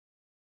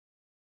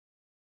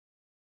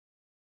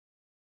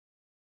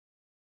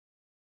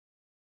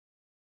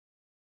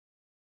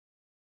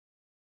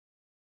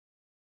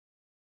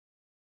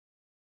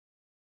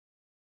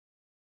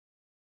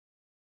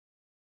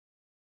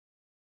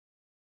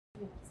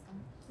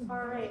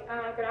All right,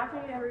 good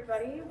afternoon,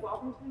 everybody.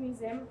 Welcome to the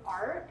Museum of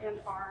Art and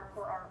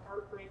for our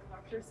ArtBREAK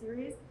lecture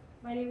series.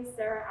 My name is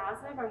Sarah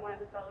Asnev. I'm one of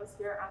the fellows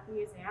here at the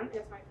museum.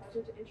 It's my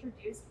pleasure to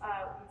introduce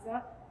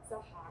Liese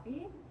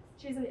Zahabi.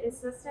 She's an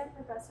assistant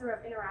professor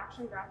of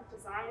interaction graphic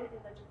design in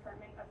the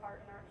Department of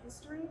Art and Art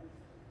History.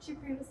 She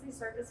previously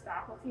served as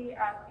faculty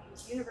at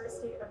the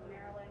University of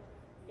Maryland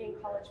in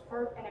College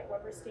Park and at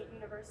Weber State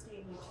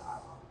University in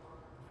Utah.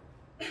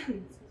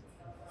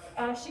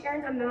 She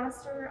earned a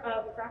Master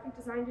of Graphic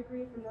Design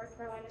degree from North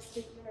Carolina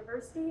State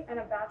University and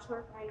a Bachelor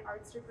of Fine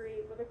Arts degree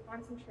with a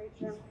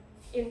concentration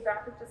in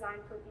graphic design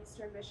from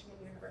Eastern Michigan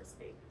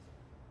University.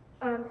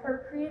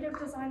 Her creative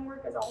design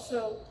work is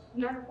also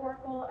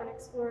metaphorical and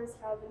explores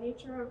how the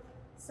nature of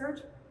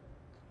search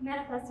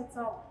manifests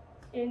itself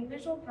in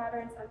visual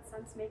patterns and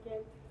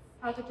sense-making,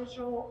 how the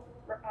digital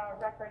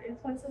record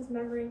influences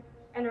memory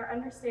and our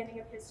understanding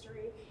of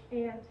history,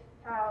 and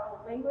how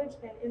language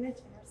and image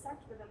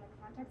intersect within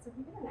the context of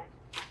the internet.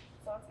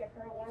 So let's give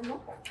her a warm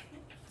welcome.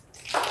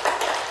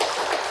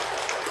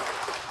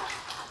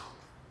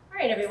 All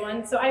right,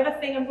 everyone. So I have a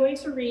thing I'm going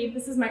to read.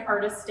 This is my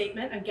artist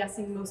statement. I'm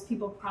guessing most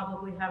people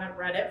probably haven't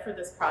read it for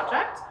this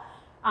project.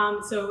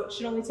 So it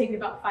should only take me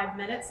about 5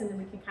 minutes, and then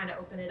we can kind of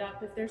open it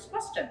up if there's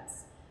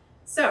questions.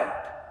 So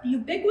the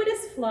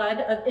ubiquitous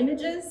flood of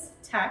images,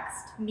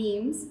 text,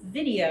 memes,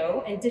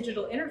 video, and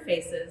digital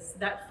interfaces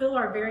that fill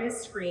our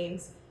various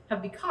screens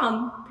have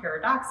become,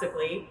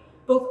 paradoxically,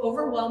 both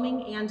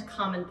overwhelming and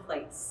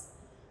commonplace.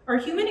 Our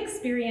human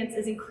experience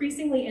is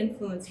increasingly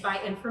influenced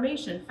by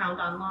information found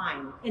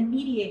online and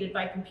mediated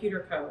by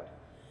computer code.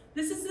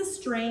 This is the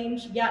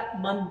strange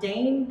yet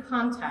mundane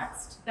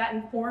context that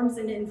informs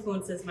and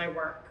influences my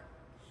work.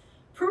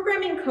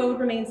 Programming code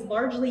remains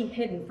largely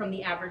hidden from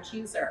the average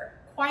user,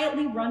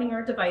 quietly running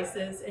our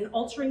devices and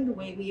altering the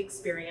way we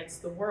experience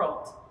the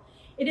world.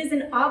 It is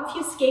an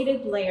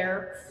obfuscated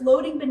layer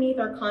floating beneath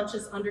our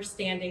conscious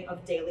understanding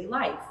of daily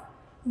life.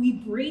 We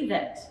breathe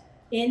it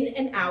in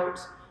and out,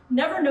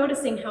 never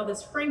noticing how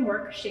this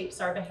framework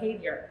shapes our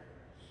behavior.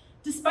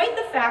 Despite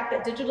the fact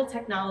that digital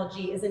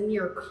technology is a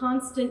near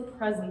constant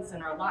presence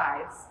in our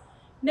lives,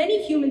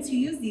 many humans who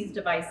use these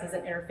devices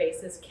and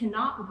interfaces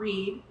cannot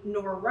read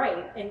nor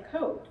write in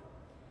code.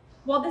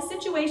 While this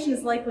situation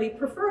is likely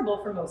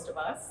preferable for most of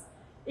us,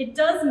 it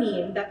does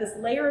mean that this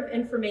layer of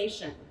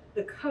information,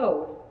 the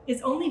code,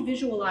 is only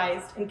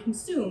visualized and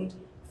consumed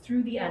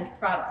through the end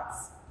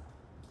products.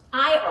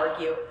 I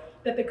argue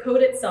that the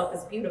code itself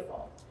is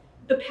beautiful.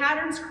 The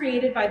patterns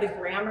created by the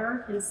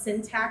grammar and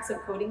syntax of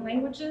coding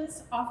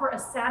languages offer a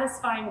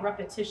satisfying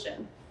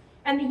repetition,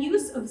 and the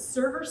use of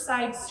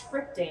server-side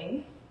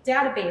scripting,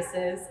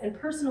 databases, and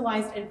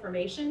personalized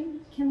information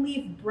can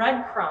leave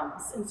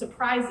breadcrumbs and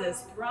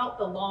surprises throughout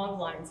the long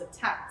lines of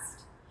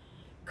text.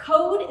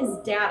 Code is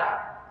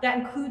data that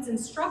includes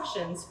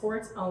instructions for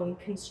its own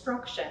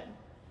construction.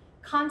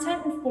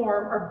 Content and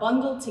form are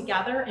bundled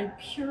together in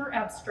pure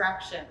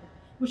abstraction,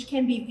 which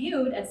can be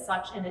viewed as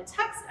such in a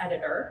text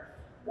editor,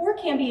 or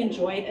can be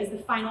enjoyed as the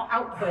final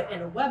output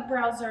in a web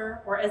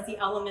browser, or as the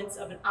elements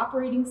of an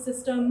operating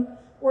system,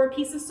 or a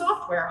piece of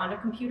software on a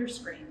computer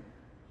screen.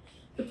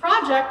 The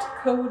project,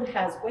 Code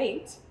Has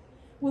Weight,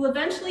 will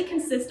eventually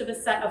consist of a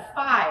set of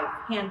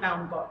 5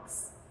 hand-bound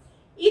books.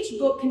 Each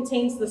book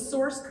contains the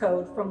source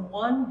code from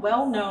one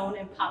well-known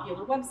and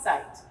popular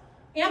website: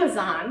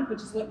 Amazon,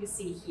 which is what you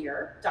see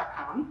here,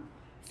 .com,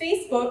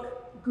 Facebook,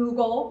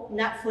 Google,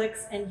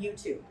 Netflix, and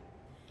YouTube.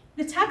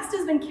 The text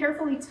has been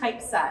carefully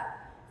typeset,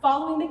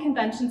 following the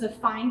conventions of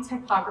fine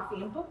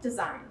typography and book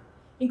design,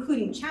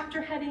 including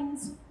chapter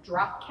headings,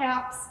 drop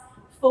caps,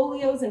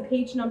 folios and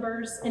page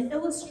numbers, and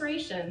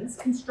illustrations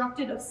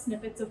constructed of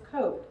snippets of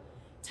code,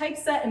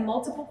 typeset in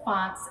multiple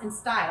fonts and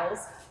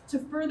styles to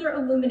further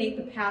illuminate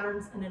the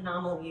patterns and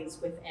anomalies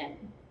within.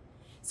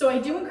 So I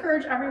do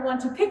encourage everyone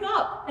to pick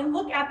up and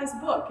look at this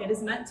book. It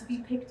is meant to be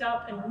picked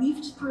up and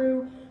leafed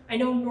through. I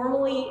know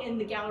normally in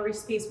the gallery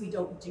space we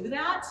don't do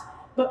that,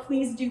 but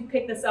please do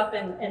pick this up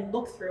and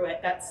look through it.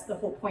 That's the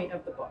whole point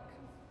of the book.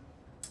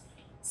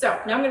 So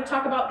now I'm going to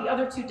talk about the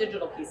other 2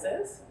 digital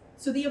pieces.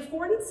 So the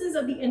affordances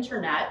of the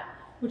internet,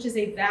 which is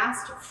a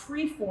vast,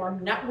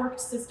 free-form, networked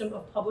system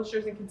of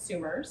publishers and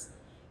consumers,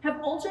 have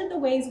altered the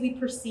ways we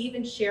perceive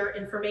and share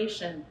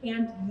information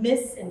and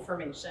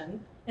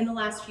misinformation in the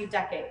last few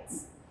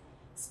decades.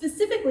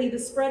 Specifically, the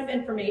spread of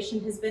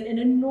information has been an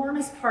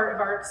enormous part of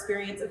our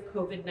experience of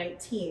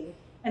COVID-19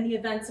 and the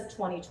events of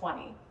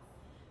 2020.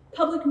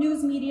 Public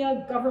news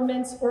media,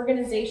 governments,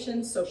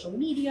 organizations, social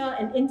media,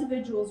 and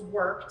individuals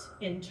worked,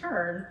 in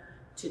turn,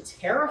 to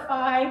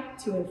terrify,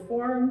 to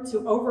inform,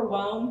 to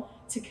overwhelm,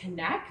 to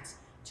connect,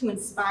 to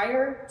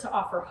inspire, to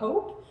offer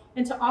hope,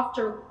 and to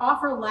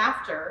offer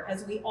laughter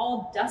as we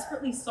all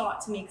desperately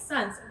sought to make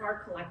sense of our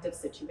collective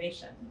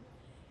situation.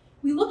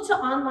 We look to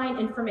online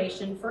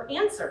information for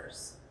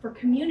answers, for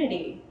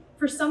community,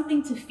 for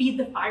something to feed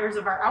the fires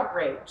of our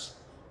outrage,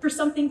 for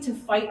something to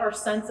fight our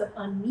sense of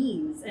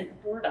unease and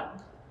boredom.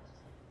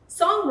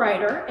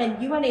 Songwriter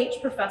and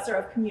UNH professor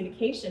of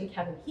communication,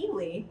 Kevin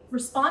Healy,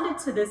 responded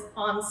to this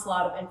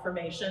onslaught of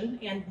information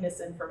and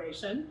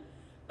misinformation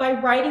by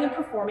writing and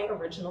performing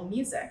original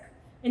music.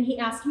 And he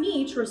asked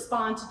me to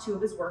respond to 2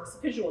 of his works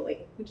visually,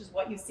 which is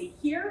what you see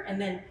here, and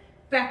then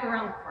back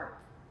around the corner.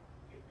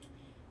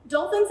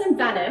 Dolphins in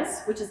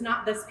Venice, which is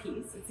not this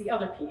piece, it's the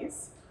other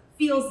piece,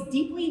 feels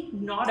deeply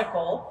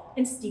nautical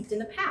and steeped in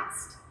the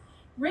past,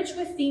 rich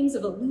with themes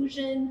of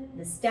illusion,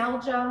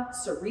 nostalgia,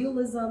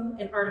 surrealism,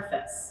 and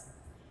artifice.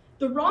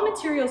 The raw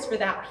materials for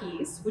that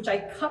piece, which I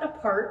cut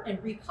apart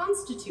and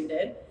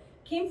reconstituted,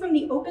 came from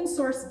the open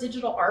source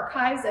digital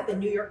archives at the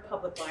New York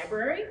Public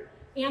Library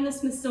and the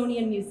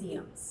Smithsonian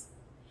Museums.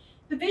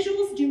 The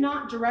visuals do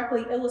not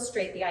directly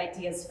illustrate the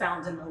ideas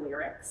found in the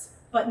lyrics,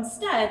 but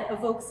instead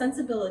evoke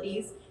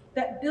sensibilities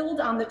that build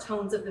on the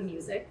tones of the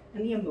music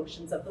and the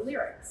emotions of the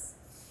lyrics.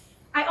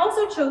 I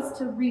also chose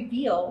to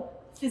reveal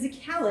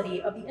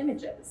physicality of the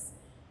images,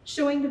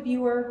 showing the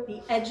viewer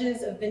the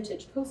edges of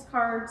vintage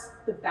postcards,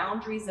 the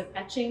boundaries of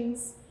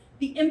etchings,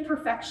 the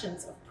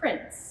imperfections of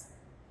prints.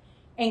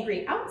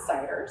 Angry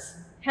Outsiders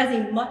has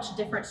a much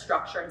different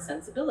structure and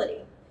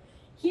sensibility.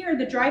 Here,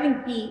 the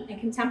driving beat and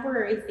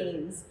contemporary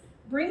themes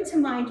bring to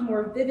mind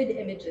more vivid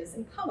images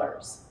and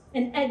colors,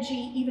 an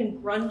edgy,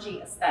 even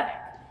grungy aesthetic,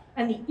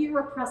 and the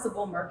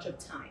irrepressible march of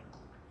time.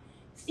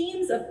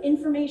 Themes of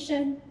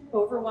information,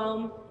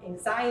 overwhelm,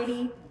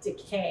 anxiety,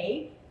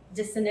 decay,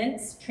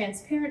 dissonance,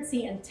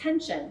 transparency, and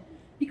tension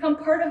become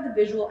part of the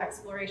visual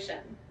exploration.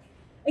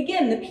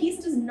 Again, the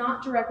piece does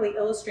not directly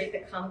illustrate the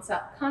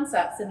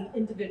concepts in the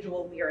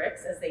individual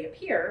lyrics as they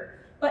appear,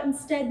 but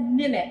instead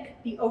mimic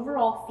the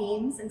overall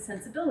themes and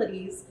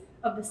sensibilities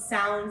of the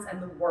sounds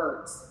and the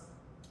words,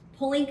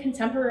 pulling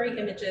contemporary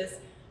images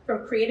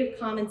from Creative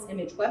Commons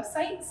image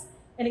websites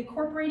and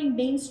incorporating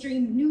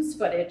mainstream news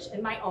footage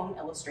in my own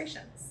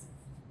illustrations.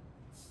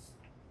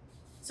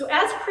 So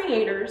as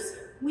creators,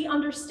 we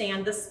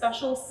understand the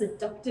special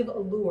seductive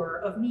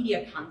allure of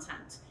media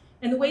content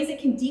and the ways it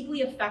can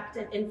deeply affect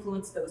and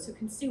influence those who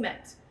consume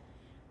it.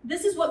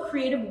 This is what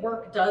creative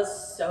work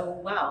does so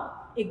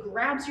well. It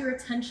grabs your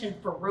attention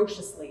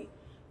ferociously,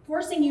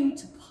 forcing you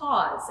to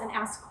pause and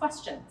ask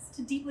questions,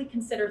 to deeply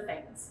consider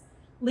things,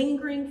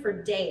 lingering for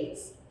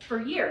days, for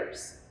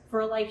years,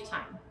 for a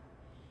lifetime.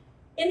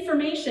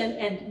 Information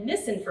and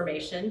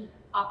misinformation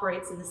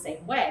operates in the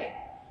same way,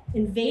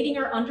 invading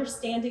our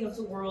understanding of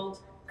the world,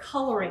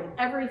 coloring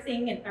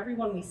everything and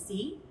everyone we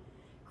see,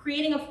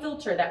 creating a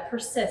filter that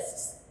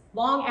persists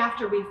long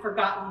after we've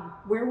forgotten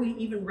where we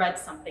even read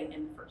something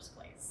in the first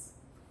place.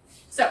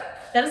 So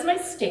that is my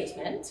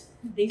statement.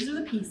 These are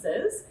the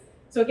pieces.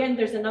 So again,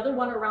 there's another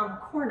one around the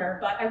corner,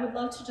 but I would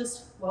love to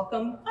just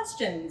welcome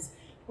questions,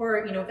 or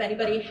if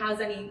anybody has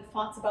any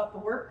thoughts about the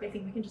work, I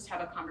think we can just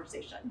have a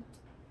conversation.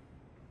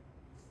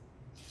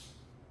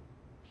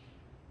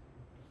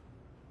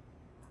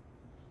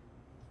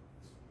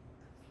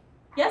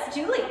 Yes,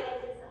 Julie. In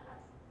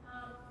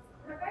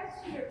regards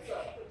to your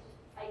book, which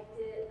I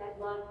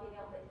love being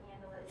able to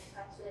handle it,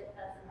 touch it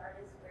as an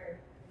artist, where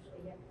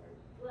usually you have to wear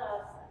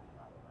gloves and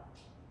blah, blah,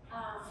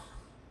 blah.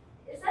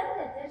 Is that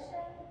an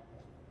addition?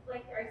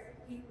 Like,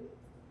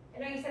 I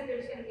know you said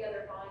there's going to be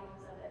other volumes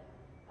of it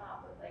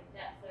with like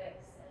Netflix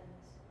and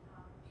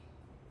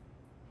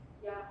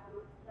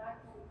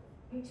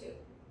YouTube.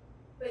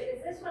 But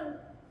is this one,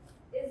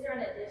 is there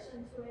an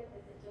addition to it?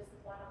 Is it just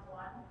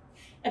one-of-one?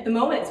 At the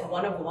moment, it's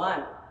one of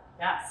one.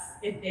 Yes,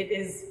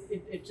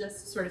 it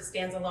just sort of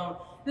stands alone.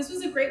 This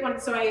was a great one.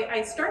 So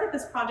I started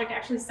this project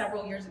actually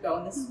several years ago,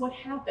 and this is what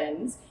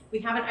happens. We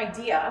have an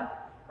idea,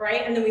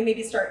 right? And then we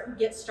maybe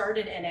get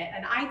started in it.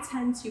 And I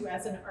tend to,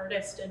 as an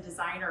artist and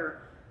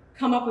designer,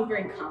 come up with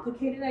very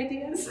complicated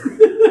ideas.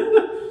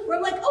 Where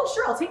I'm like, oh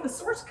sure, I'll take the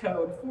source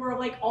code for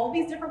like all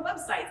these different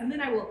websites, and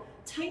then I will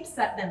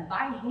typeset them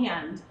by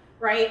hand,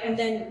 right? And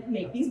then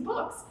make these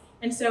books.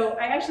 And so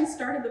I actually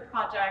started the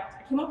project,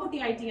 I came up with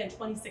the idea in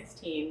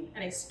 2016,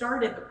 and I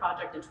started the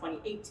project in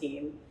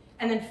 2018,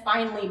 and then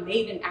finally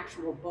made an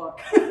actual book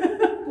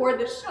for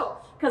this show,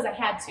 because I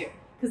had to,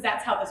 because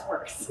that's how this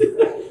works.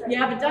 You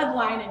have a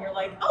deadline, and you're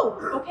like, oh,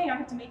 okay, I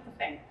have to make the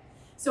thing.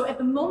 So at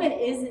the moment,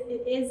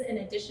 it is an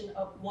edition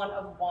of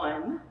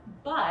one,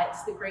 but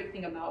the great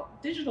thing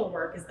about digital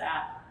work is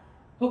that,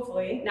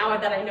 hopefully, now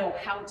that I know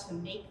how to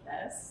make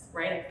this,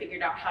 right, I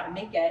figured out how to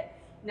make it,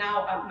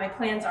 now my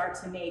plans are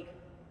to make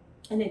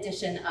an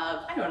edition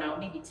of, I don't know,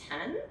 maybe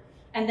 10.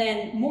 And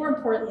then more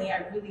importantly,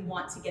 I really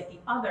want to get the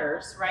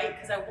others, right?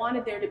 Because I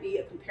wanted there to be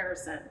a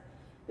comparison.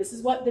 This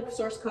is what the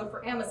source code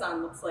for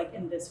Amazon looks like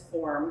in this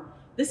form.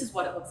 This is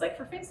what it looks like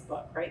for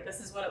Facebook, right?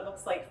 This is what it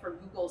looks like for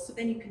Google. So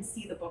then you can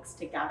see the books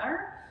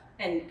together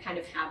and kind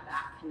of have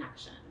that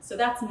connection. So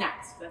that's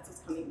next, that's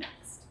what's coming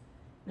next.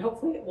 And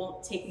hopefully it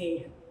won't take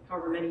me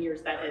however many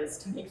years that is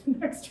to make the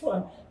next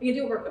one. We can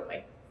do it real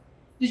quickly.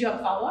 Did you have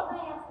a follow-up? Can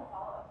I ask a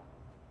follow-up?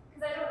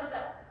 Because I don't know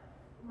that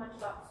much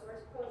about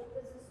source code.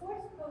 Does the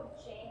source code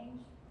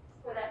change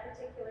for that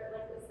particular,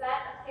 like, was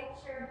that a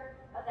picture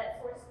of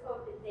that source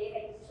code the day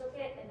that you took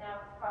it, and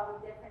now it's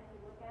probably different if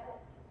you look at it?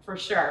 For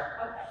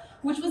sure. Okay.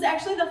 which was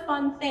actually the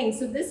fun thing.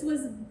 So this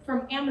was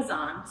from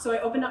Amazon. So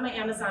I opened up my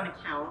Amazon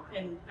account,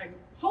 and I'm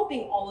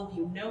hoping all of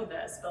you know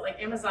this, but like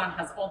Amazon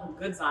has all the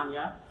goods on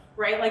you,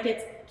 right? Like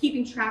it's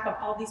keeping track of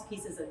all these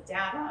pieces of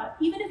data,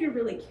 even if you're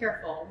really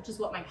careful, which is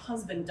what my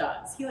husband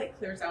does. He like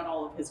clears out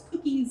all of his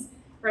cookies,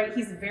 right?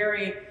 He's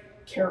very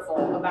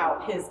careful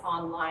about his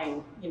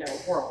online,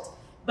 world.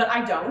 But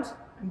I don't.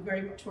 I'm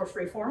very much more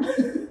freeform.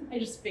 I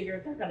just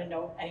figured they're gonna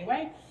know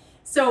anyway.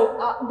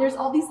 So there's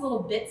all these little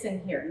bits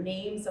in here,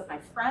 names of my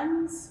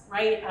friends,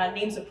 right?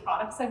 Names of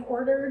products I've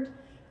ordered.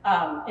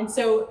 And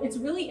so it's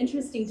really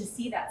interesting to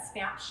see that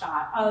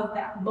snapshot of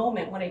that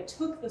moment when I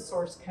took the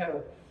source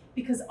code,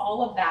 because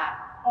all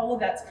of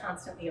that's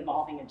constantly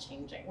evolving and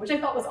changing, which I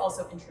thought was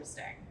also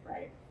interesting,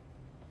 right?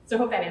 So I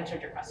hope that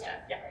answered your question.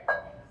 Yeah.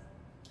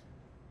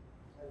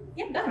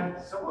 Yeah, done.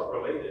 Somewhat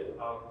related,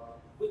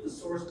 with the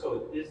source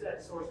code, is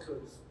that source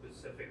code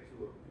specific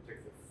to a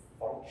particular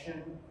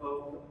function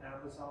of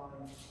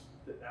Amazon,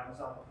 the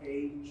Amazon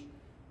page?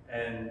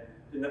 And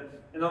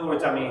in other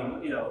words, I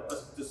mean,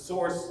 the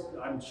source,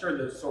 I'm sure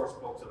the source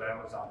books of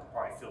Amazon could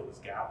probably fill this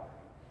gallery,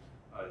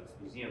 this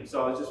museum.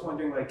 So I was just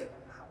wondering, like,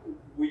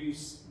 were you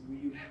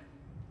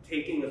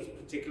taking a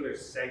particular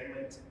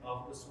segment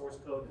of the source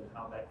code and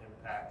how that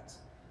impacts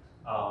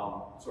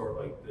sort of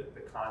like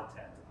the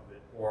content of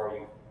it, or are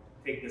you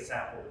taking a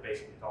sample to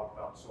basically talk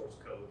about source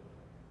code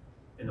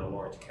in a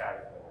large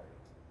category?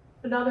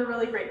 Another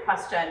really great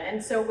question.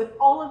 And so with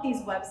all of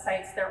these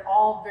websites, they're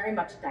all very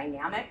much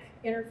dynamic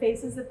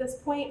interfaces at this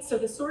point. So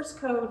the source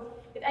code,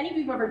 if any of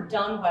you have ever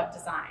done web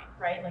design,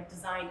 right, like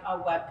designed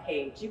a web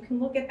page, you can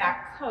look at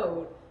that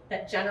code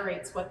that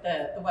generates what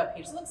the web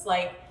page looks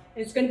like,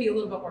 and it's going to be a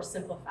little bit more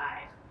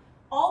simplified.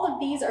 All of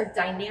these are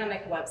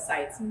dynamic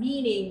websites,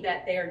 meaning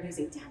that they are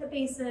using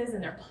databases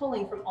and they're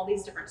pulling from all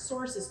these different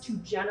sources to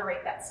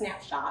generate that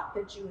snapshot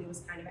that Julie was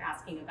kind of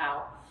asking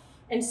about.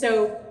 And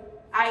so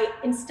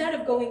instead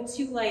of going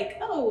to like,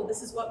 oh,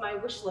 this is what my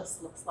wish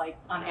list looks like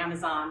on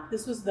Amazon,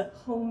 this was the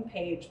home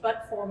page,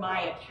 but for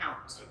my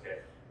account,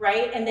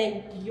 right? And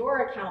then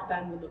your account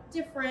then would look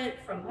different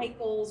from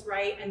Michael's,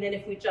 right? And then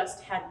if we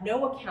just had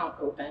no account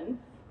open,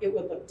 it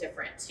would look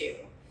different too.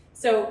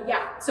 So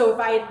yeah, so if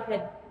I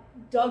had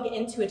dug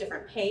into a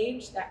different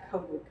page, that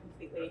code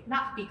would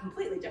not be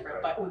completely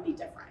different, but it would be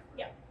different,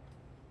 yeah.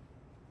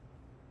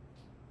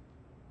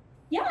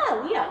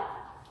 Yeah, Leah.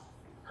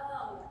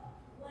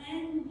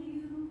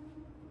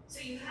 So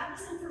you have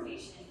this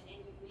information and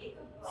you make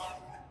a book,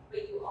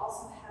 but you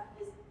also have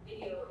this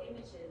video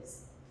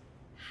images.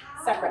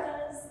 How Separate.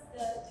 does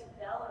the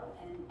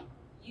development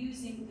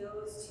using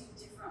those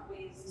two different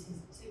ways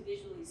to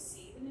visually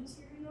see the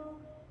material,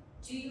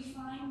 do you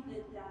find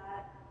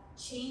that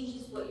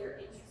changes what you're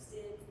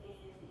interested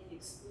in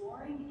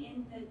exploring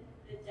in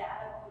the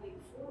data moving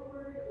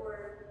forward,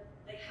 or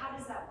like how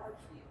does that work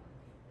for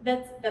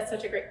you? That's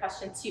such a great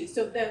question too.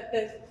 So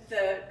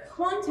the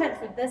content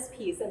for this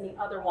piece and the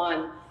other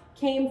one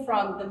came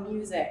from the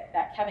music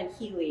that Kevin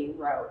Healy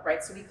wrote,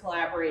 right? So we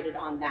collaborated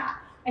on that.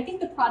 I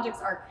think the projects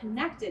are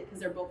connected because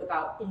they're both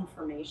about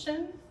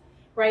information,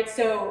 right?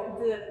 So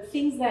the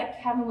things that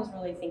Kevin was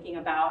really thinking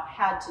about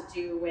had to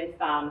do with,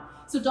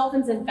 so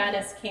Dolphins in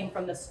Venice came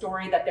from the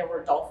story that there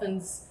were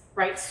dolphins,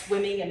 right,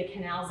 swimming in the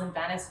canals in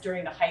Venice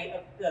during the height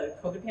of the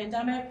COVID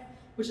pandemic,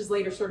 which has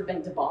later sort of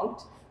been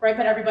debunked, right?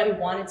 But everybody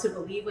wanted to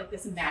believe like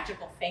this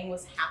magical thing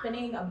was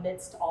happening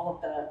amidst all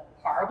of the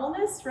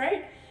horribleness,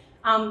 right?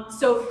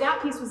 So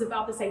that piece was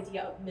about this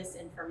idea of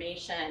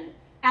misinformation,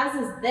 as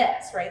is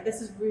this, right? This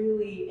is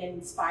really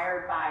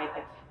inspired by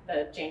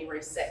the January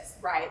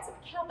 6th riots at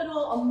the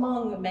Capitol,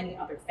 among many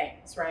other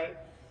things, right?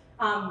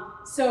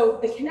 So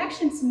the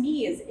connection to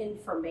me is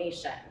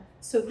information.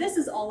 So this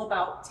is all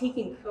about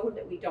taking code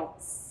that we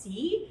don't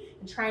see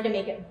and trying to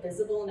make it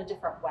visible in a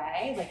different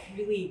way, like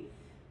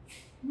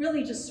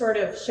really just sort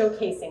of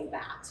showcasing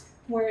that.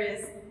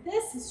 Whereas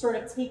this is sort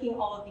of taking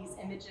all of these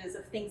images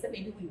of things that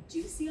maybe we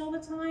do see all the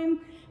time,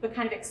 but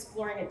kind of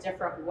exploring a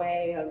different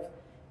way of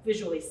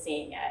visually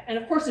seeing it. And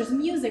of course, there's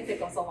music that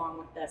goes along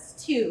with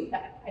this too,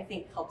 that I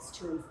think helps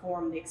to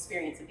inform the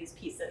experience of these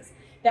pieces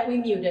that we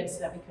muted so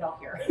that we could all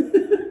hear.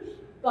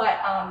 But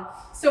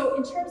so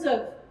in terms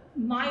of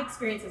my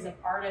experience as an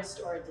artist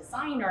or a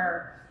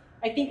designer,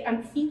 I think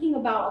I'm thinking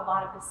about a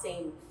lot of the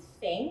same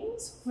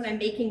things when I'm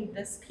making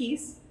this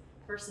piece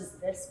versus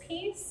this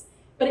piece,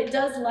 but it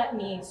does let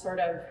me sort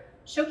of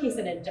showcase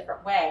it in a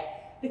different way.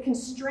 The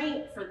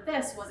constraint for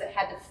this was it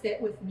had to fit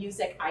with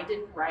music I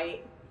didn't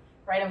write,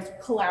 right? I was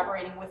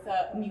collaborating with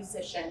a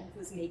musician who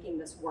was making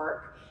this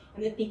work,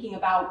 and then thinking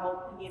about,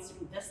 well, it needs to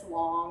be this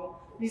long.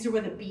 These are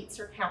where the beats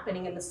are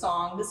happening in the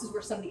song. This is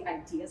where some of the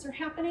ideas are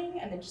happening,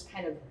 and then just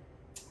kind of,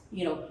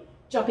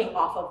 jumping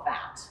off of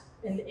that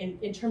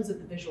in terms of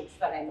the visuals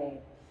that I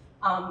made.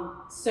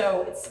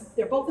 So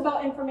they're both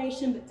about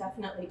information, but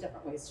definitely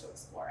different ways to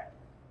explore it.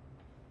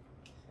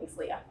 Thanks,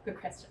 Leah. Good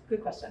question.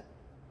 Good question.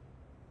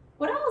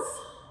 What else?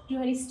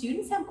 Do any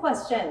students have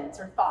questions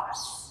or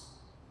thoughts?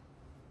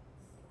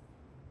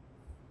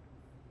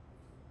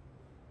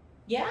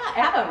 Yeah,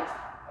 Adam.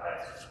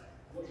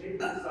 What made you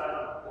decide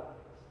on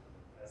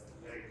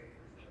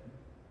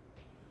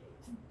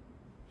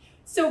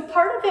So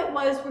part of it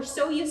was we're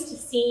so used to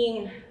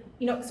seeing,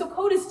 so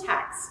code is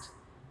text.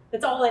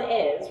 That's all it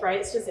is,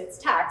 right? It's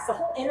text. The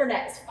whole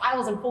internet is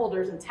files and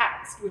folders and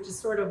text, which is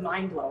sort of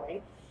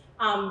mind-blowing.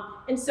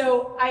 And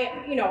so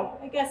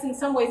I guess in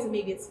some ways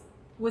maybe it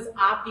was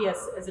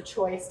obvious as a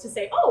choice to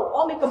say, oh,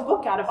 I'll make a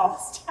book out of all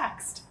this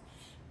text.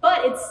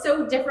 But it's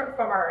so different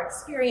from our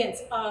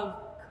experience of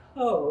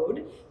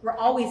code. We're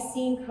always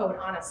seeing code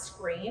on a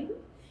screen.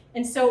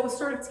 And so it was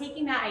sort of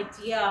taking that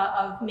idea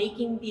of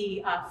making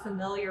the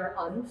familiar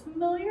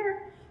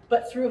unfamiliar,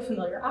 but through a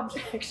familiar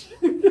object.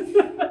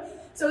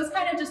 So it was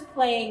kind of just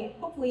playing,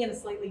 hopefully in a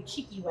slightly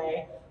cheeky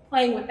way,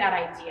 playing with that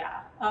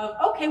idea of,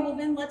 okay, well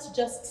then let's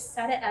just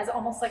set it as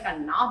almost like a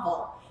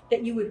novel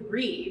that you would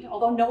read,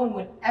 although no one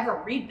would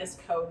ever read this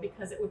code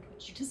because it would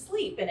put you to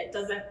sleep and it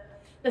doesn't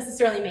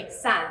necessarily make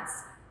sense.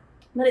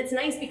 But it's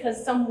nice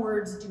because some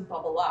words do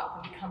bubble up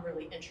and become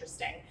really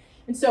interesting.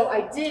 And so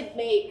I did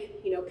make,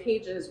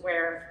 pages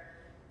where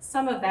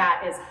some of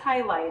that is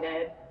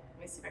highlighted. Let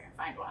me see if I can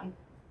find one.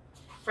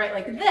 Right,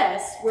 like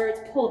this, where it's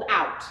pulled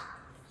out.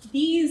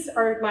 These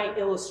are my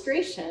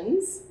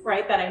illustrations,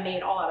 right, that I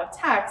made all out of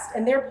text,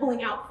 and they're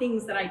pulling out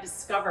things that I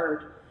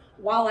discovered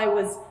while I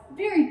was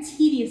very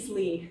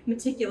tediously,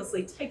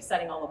 meticulously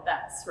typesetting all of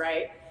this,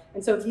 right?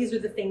 And so these are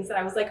the things that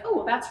I was like, oh,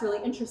 well, that's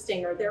really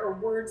interesting, or there are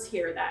words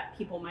here that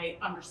people might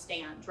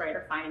understand, right,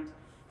 or find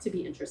to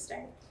be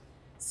interesting.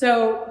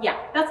 So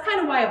yeah, that's kind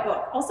of why a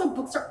book. Also,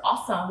 books are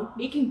awesome.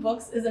 Making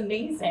books is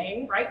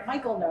amazing, right?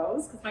 Michael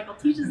knows, because Michael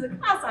teaches a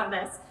class on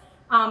this.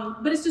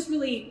 But it's just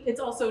really, it's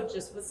also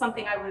just was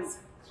something I was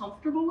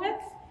comfortable with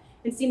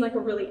and seemed like a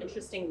really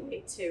interesting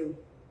way to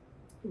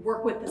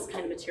work with this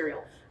kind of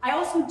material. I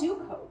also do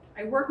code.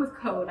 I work with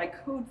code. I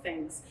code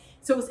things.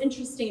 So it was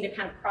interesting to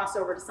kind of cross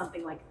over to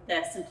something like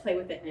this and play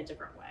with it in a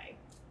different way.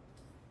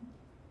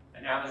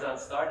 And Amazon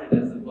started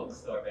as a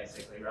bookstore,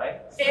 basically,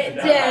 right? So It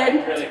did.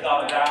 I really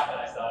thought of that when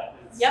I saw it.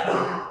 It's Yep.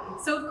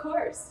 So of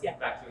course, yeah.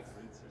 back to its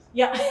roots or something.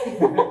 Yeah.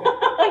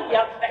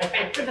 Yep.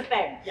 Back to the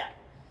thing. Yeah.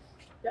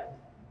 Yep.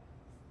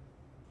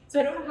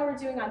 So I don't know how we're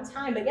doing on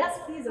time, but yes,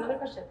 please, another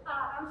question.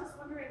 I'm just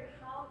wondering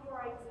how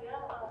your idea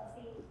of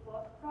the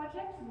book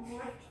project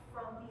morphed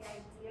from the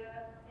idea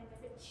and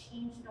if it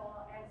changed at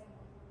all as you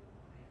were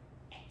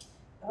working on it.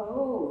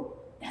 Oh,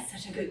 that's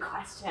such a good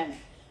question.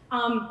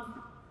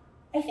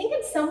 I think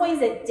in some ways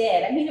it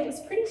did. I mean, it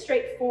was pretty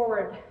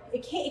straightforward.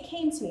 It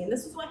came to me, and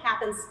this is what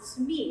happens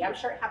to me. I'm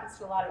sure it happens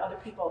to a lot of other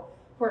people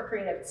who are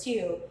creative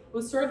too. It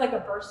was sort of like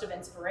a burst of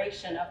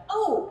inspiration of,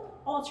 oh,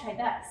 I'll try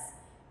this.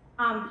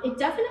 It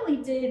definitely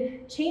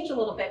did change a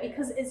little bit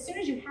because as soon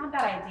as you had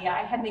that idea,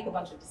 I had to make a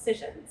bunch of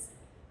decisions.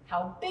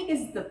 How big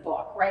is the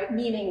book, right?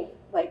 Meaning,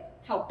 like,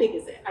 how big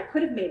is it? I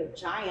could have made a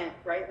giant,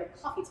 right, like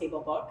coffee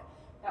table book.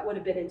 That would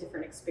have been a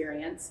different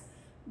experience.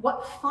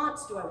 What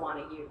fonts do I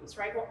want to use,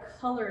 right? What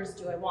colors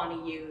do I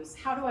want to use?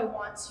 How do I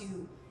want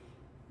to,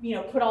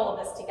 put all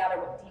of this together?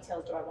 What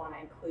details do I want to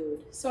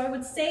include? So I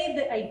would say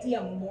the idea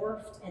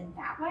morphed in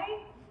that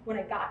way when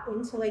I got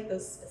into like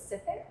those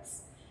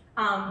specifics.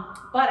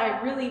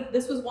 But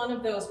this was one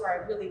of those where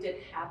I really did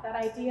have that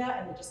idea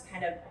and then just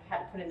kind of had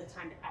to put in the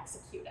time to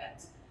execute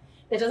it.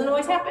 That doesn't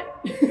always happen.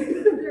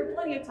 There are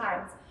plenty of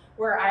times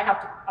where I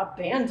have to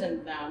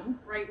abandon them,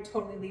 right, and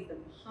totally leave them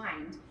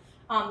behind.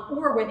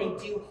 Or where they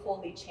do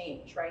wholly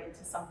change, right,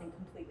 into something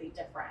completely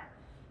different,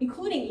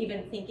 including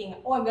even thinking,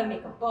 oh, I'm going to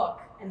make a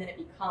book, and then it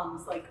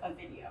becomes like a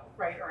video,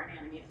 right, or an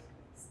animated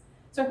piece.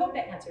 So I hope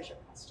that answers your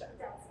question.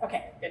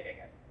 Okay, good.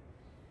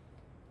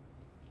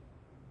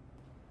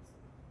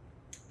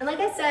 And like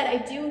I said, I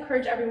do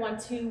encourage everyone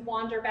to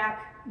wander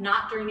back,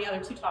 not during the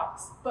other two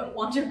talks, but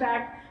wander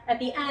back at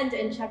the end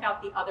and check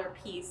out the other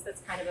piece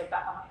that's kind of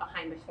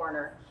behind the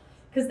corner.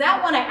 Because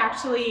that one I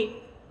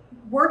actually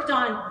worked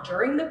on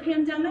during the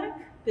pandemic,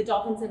 the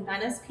Dolphins in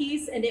Venice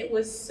piece, and it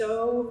was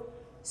so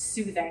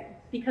soothing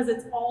because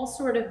it's all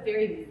sort of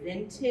very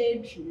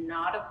vintage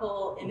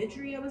nautical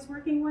imagery I was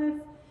working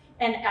with,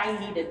 and I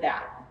needed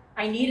that.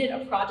 I needed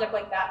a project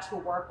like that to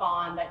work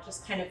on that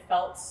just kind of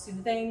felt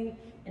soothing,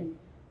 and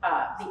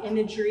the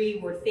imagery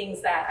were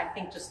things that I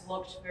think just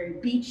looked very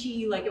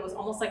beachy, like it was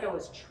almost like I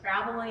was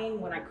traveling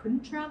when I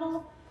couldn't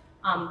travel.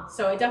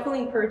 So I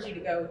definitely encourage you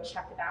to go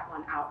check that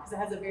one out because it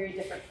has a very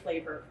different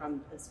flavor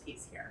from this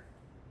piece here.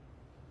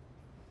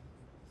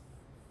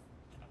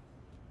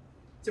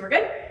 So we're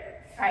good?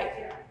 All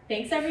right,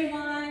 thanks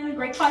everyone,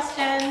 great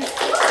questions.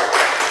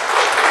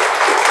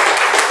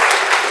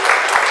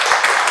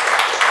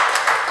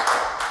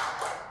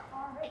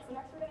 All right, so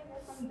next we're going to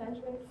hear from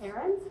Benjamin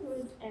Cariens, who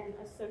is an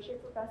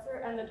associate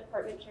professor and the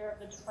department chair of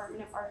the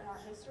Department of Art and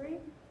Art History.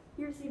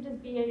 He received his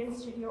BA in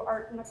Studio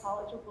Art from the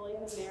College of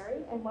William and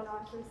Mary and went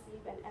on to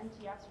receive an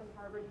MTS from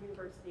Harvard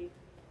University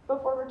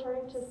before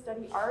returning to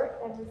study art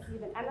and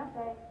receive an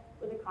MFA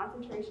with a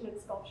concentration in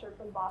sculpture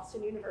from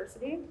Boston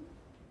University.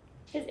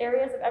 His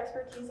areas of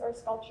expertise are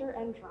sculpture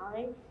and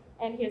drawing,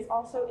 and he is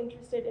also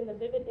interested in the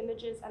vivid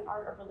images and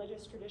art of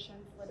religious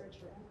traditions,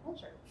 literature, and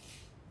culture.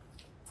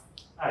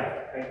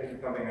 Hi, thank you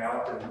for coming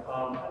out. And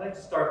I'd like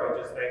to start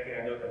by just thanking,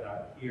 I know they're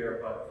not here,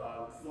 but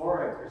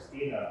Laura and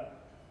Christina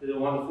did a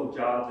wonderful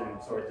job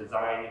in sort of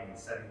designing and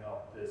setting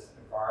up this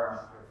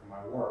environment here for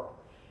my work.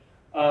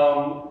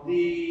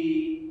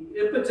 The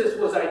impetus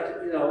was,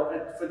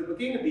 for the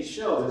beginning of these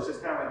shows, it's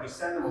just kind of like you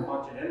send them a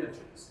bunch of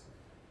images.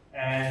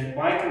 And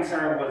my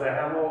concern was I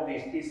have all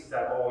these pieces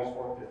that I've always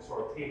worked at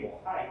sort of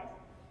table height.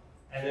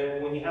 And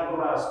then when you have a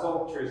lot of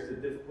sculptures, the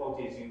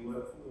difficulty is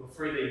you're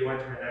afraid that you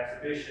enter an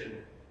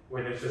exhibition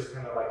where there's just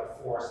kind of like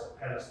a forest of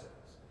pedestals.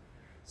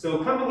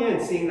 So coming in,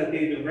 seeing that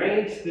they'd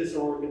arranged this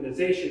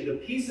organization,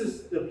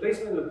 the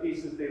placement of the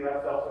pieces they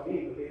left out for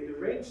me, but they'd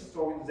arranged this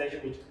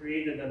organization which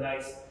created a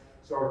nice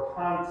sort of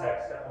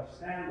context to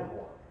understand the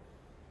work.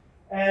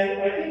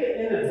 And I think it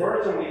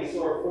inadvertently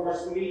sort of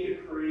forced me to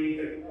create,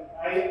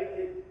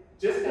 it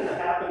just kind of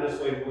happened this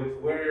way with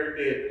where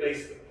they had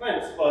placed the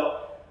plinths,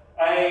 but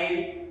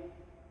I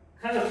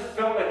kind of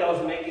felt like I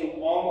was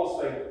making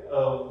almost like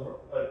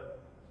a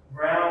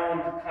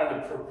round kind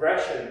of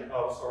progression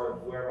of sort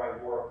of where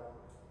my work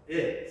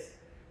is.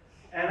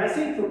 And I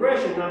say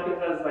progression not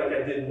because like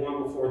I did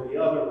one before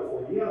the other,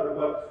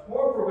 but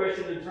more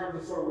progression in terms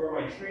of sort of where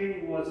my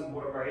training was and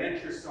where my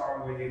interests are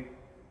and where they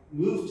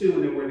moved to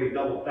and then where they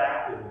double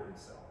back into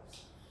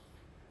themselves.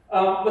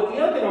 But the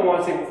other thing I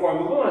want to say before I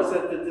move on is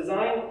that the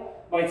design,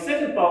 my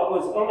second thought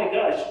was, oh my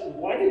gosh,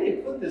 why did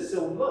they put this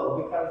so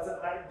low? Because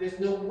there's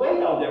no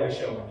way I'll ever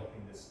show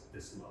anything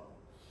this low.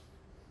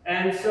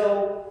 And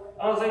so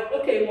I was like,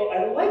 okay, well,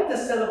 I like the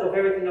setup of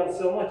everything else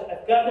so much,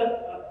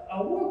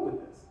 I'll work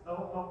with this.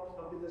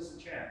 I'll give this a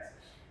chance.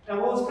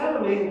 And what was kind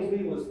of amazing to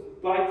me was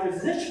by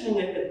positioning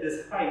it at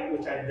this height,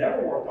 which I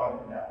never worked on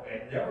it that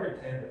way, I never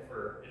intended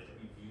for it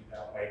to be viewed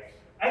that way,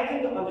 I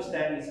came to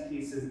understand these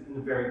pieces in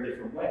a very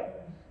different way.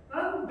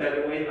 Not in a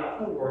better way, not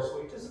in a worse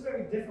way, just a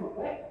very different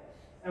way.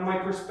 And my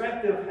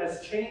perspective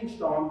has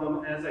changed on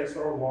them as I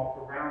sort of walk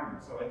around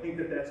them. So I think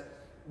that that's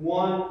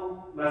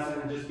one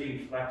lesson in just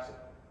being flexible.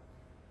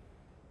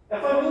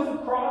 If I move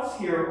across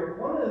here,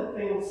 one of the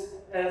things,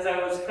 as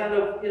I was kind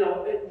of,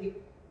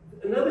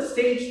 another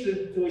stage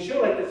to a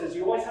show like this is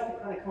you always have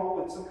to kind of come up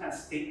with some kind of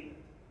statement.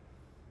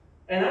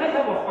 And I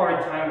have a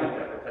hard time with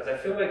that because I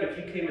feel like if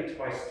you came into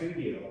my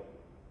studio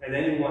at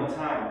any one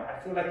time,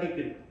 I feel like you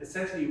could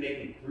essentially make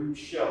a group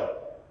show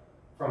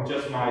from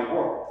just my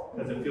work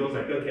because it feels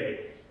like,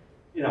 okay,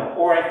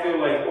 or I feel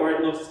like, or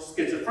it looks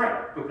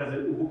schizophrenic because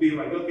it will be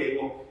like, okay,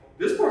 well,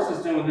 this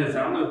person's doing this,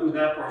 I don't know who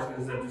that person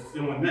is that's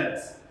doing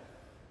this.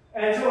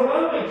 And so a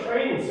lot of my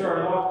training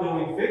started off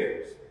doing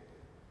figures.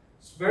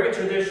 It's very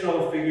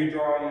traditional figure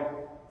drawing,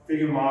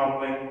 figure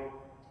modeling,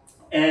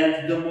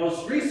 and the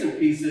most recent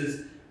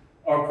pieces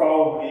are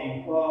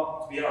probably,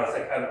 well, to be honest,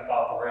 I kind of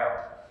pop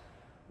around.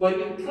 But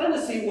you can kind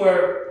of see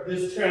where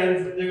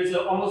there's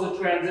almost a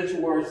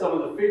transition where some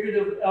of the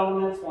figurative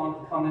elements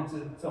want to come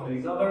into some of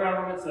these other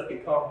elements that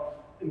become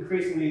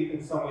increasingly,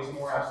 in some ways,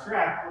 more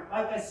abstract.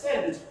 But like I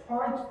said, it's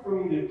hard for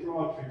me to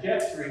draw a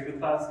trajectory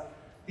because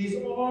these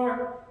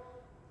are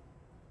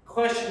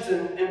questions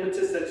and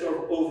impetus that sort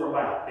of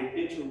overlap, they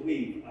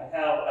interweave. I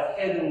have a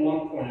head in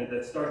one corner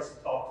that starts to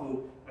talk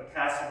to a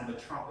casting of a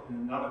trumpet in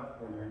another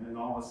corner, and then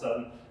all of a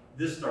sudden,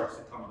 this starts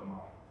to come to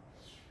mind.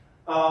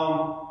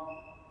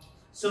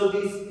 So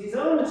these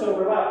elements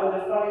overlap, but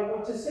if I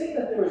were to say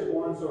that there is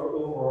one sort of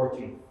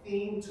overarching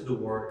theme to the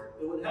work,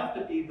 it would have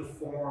to be the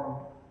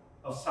form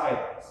of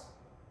silence.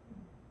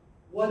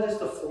 What is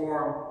the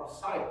form of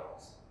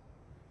silence?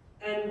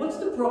 And what's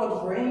the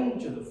broad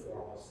range of the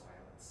form of silence?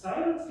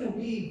 Silence can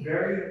be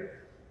very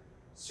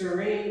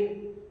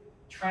serene,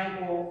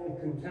 tranquil, and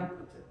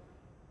contemplative.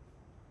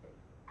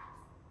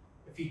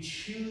 If you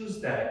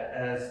choose that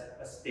as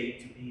a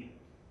state to be in.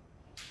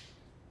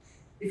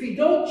 If you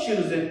don't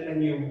choose it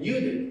and you're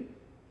muted,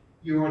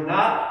 you are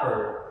not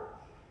heard,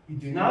 you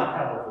do not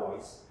have a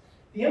voice,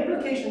 the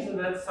implications of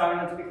that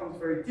silence becomes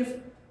very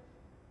different.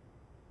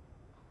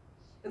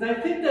 And I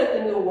think that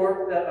in the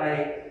work that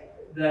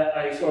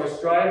I sort of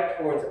strive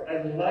towards,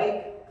 I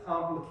like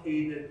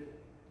complicated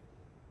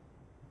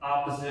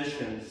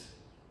oppositions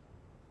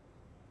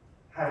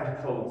having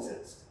to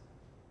coexist.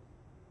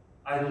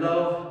 I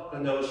love the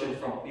notion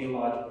from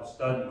theological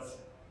studies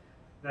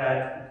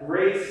that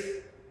grace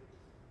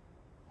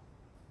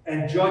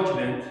and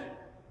judgment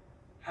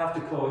have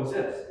to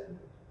coexist.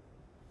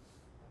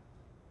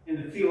 In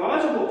the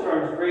theological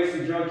terms, grace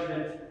and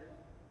judgment,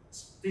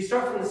 they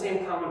start from the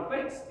same common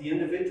place. The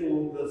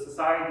individual, the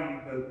society,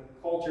 the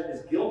culture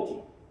is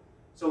guilty.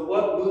 So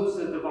what moves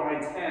the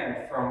divine's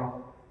hand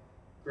from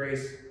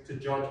grace to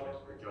judgment,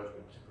 or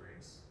judgment to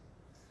grace?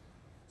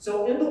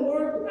 So in the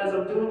work, as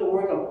I'm doing the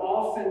work, I'm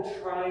often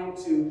trying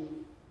to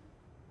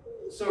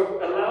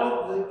sort of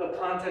allow the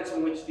context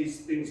in which these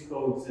things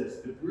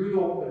coexist. The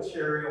brutal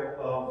material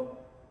of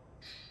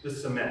the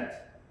cement.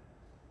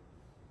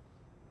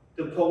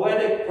 The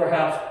poetic,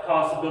 perhaps,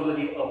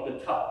 possibility of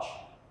the touch.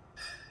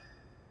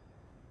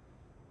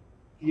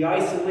 The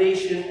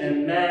isolation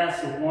and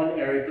mass of one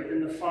area, but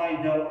then the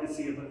fine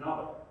delicacy of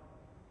another.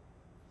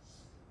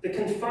 The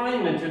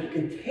confinement or the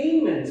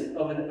containment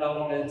of an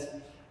element,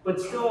 but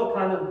still a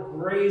kind of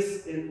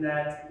grace in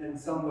that, in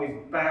some ways,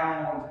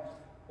 bound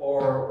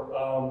or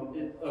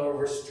a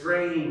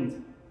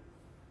restrained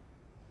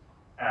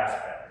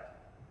aspect.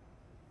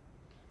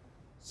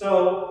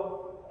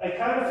 So I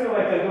kind of feel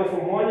like I go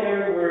from one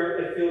area where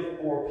it feels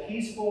more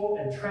peaceful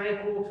and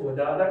tranquil to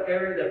another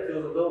area that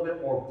feels a little bit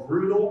more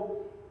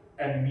brutal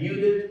and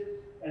muted,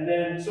 and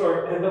then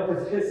sort of end up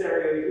with this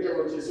area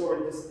here, which is sort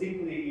of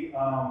distinctly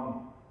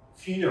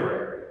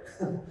funerary.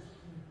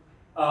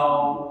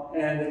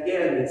 And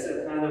again, it's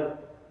a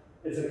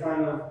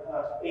kind of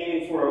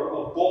aiming for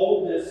a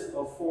boldness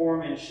of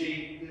form and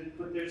shape,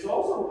 but there's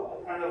also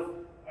a kind of,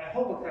 I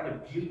hope, a kind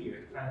of beauty, a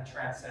kind of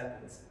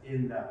transcendence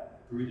in that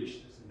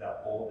brutishness, in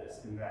that boldness,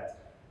 in that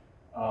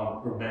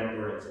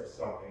remembrance of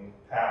something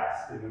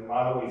past. In a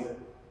lot of ways,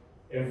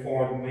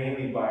 informed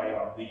mainly by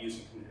the use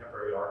of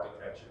contemporary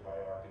architecture by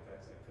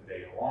architects like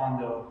Tadeo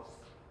Ando,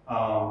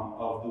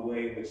 of the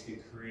way in which they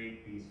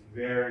create these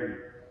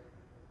very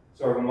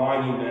sort of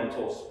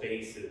monumental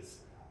spaces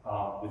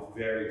with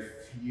very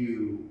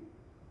few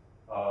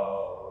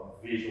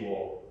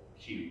visual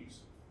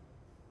cues.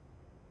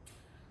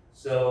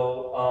 So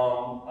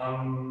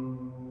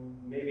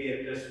maybe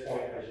at this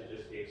point I should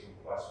just take some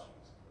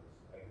questions, because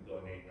I can go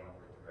in a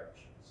number of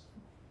directions.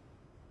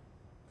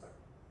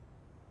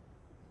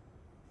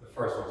 The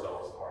first one's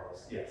always the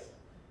hardest. Yes?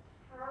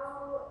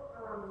 How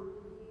do you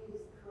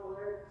use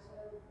color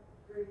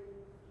to bring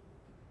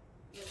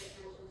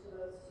attention to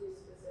those two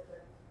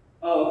specific?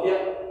 Oh,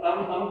 yeah,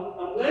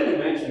 I'm glad you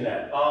mentioned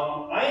that.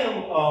 I am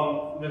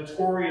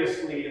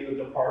notoriously in the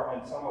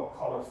department somewhat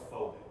color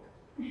phobic.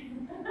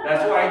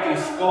 That's why I do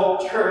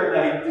sculpture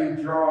and I do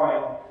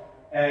drawing.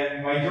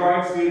 And my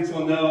drawing students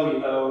will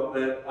know,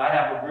 that I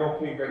have a real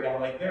clean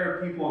breakdown. Like, there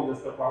are people in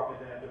this department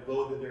that have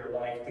devoted their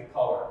life to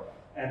color,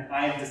 and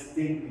I am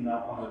distinctly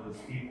not one of those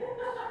people.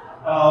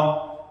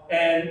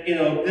 And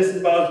this is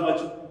about as much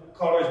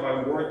color as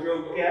my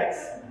wardrobe gets,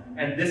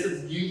 and this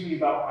is usually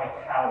about my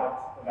palette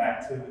of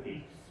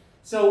activity.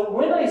 So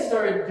when I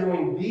started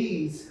doing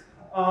these,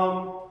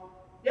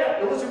 yeah,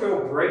 it was a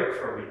real break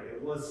for me.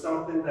 It was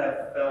something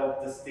that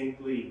felt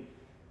distinctly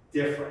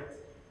different.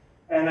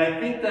 And I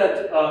think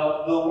that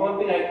the one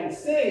thing I can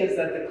say is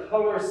that the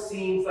color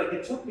seems like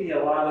it took me a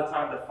lot of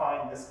time to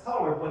find this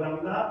color, but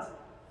I'm not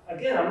a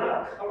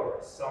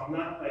colorist, so I'm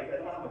not like, I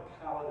don't have a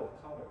palette of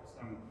colors.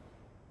 I'm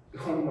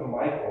going to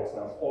Michael's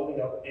and I'm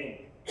holding up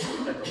ink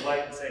at the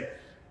light and saying,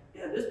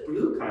 yeah, this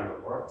blue kind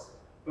of works,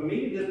 but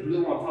maybe this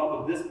blue on top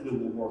of this blue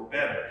will work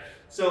better.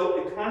 So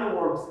it kind of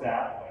works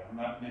that way. I'm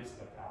not mixing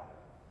a palette.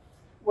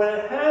 What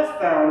I have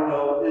found,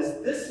 though,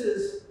 is this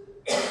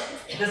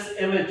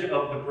image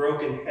of the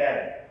broken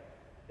head.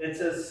 It's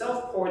a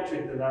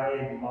self-portrait that I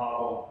had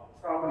modeled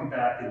probably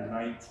back in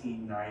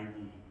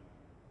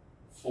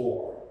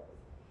 1994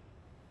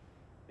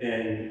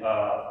 in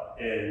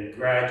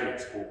graduate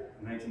school,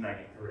 in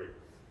 1993.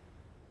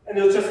 And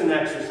it was just an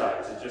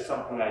exercise. It's just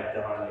something I'd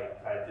done.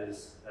 I did a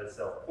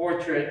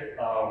self-portrait.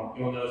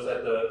 You'll notice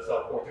that the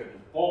self-portrait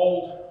is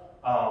bold.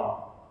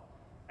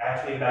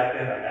 Actually, back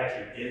then, I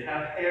actually did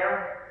have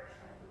hair.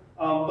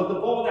 But the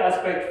bold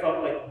aspect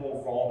felt like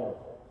more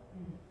vulnerable.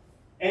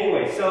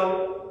 Anyway,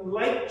 so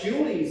like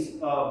Julie's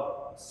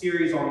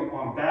series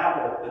on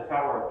Babel, the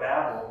Tower of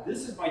Babel,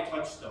 this is my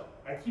touchstone.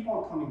 I keep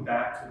on coming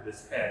back to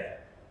this head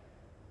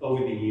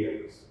over the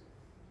years.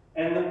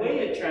 And the way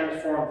it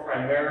transformed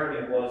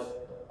primarily was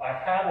I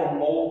have a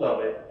mold of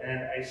it,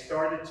 and I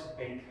started to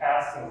make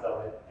castings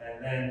of it,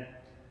 and then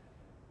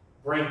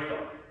break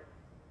them.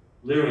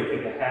 Literally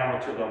take a hammer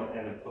to them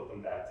and then put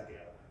them back together.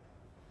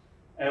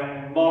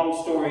 And long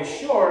story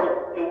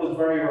short, it was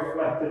very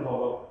reflective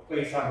of a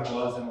place I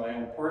was in my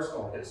own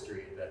personal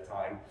history at that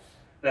time.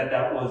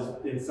 That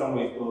was in some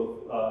ways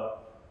both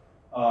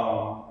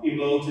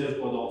emotive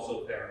but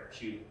also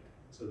therapeutic.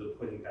 So the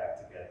putting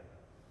back together.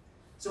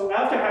 So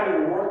after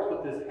having worked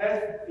with this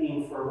head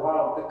theme for a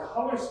while, the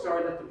color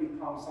started to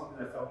become something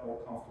I felt more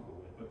comfortable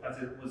with, because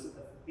it was a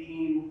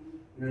theme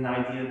and an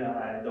idea that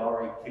I had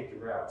already kicked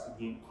around. So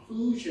the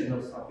inclusion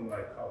of something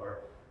like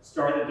color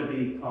started to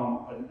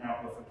become an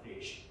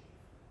amplification.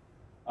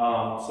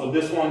 So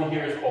this one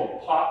here is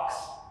called Pox,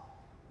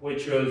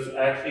 which was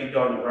actually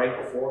done right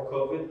before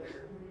COVID,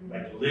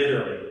 like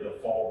literally the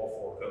fall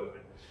before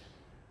COVID.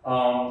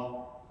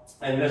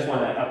 And this one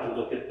I have to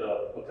look at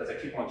because I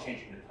keep on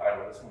changing the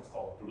title. This one's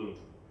called Bloom.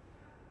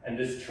 And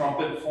this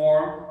trumpet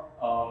form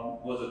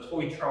was a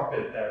toy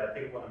trumpet that I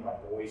think one of my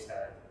boys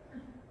had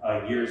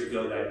years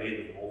ago that I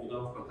made a mold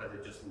of because I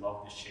just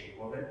loved the shape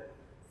of it.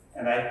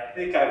 And I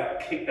think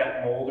I've kicked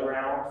that mold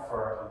around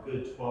for a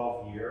good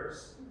 12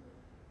 years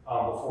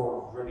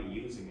before really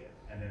using it.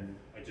 And then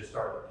I just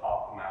started to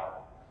pop them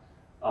out,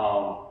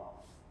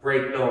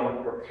 break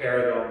them,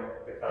 repair them,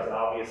 because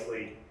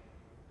obviously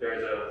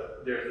there's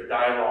a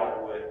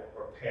dialogue with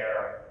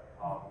repair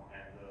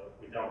and the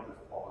redemptive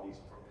qualities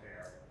of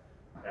repair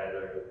that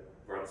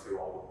run through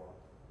all the work.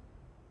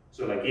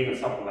 So like even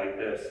something like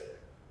this,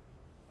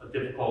 a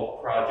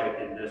difficult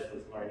project in this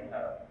was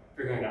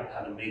figuring out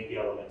how to make the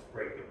elements,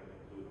 break them, and then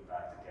glue them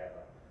back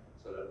together,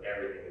 so that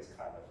everything is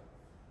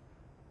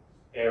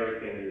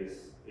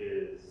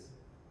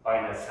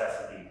by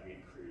necessity be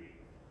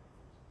creative?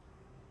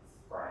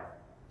 Brian?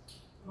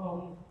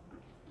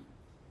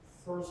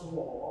 First of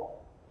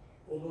all,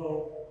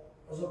 although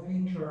as a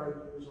painter I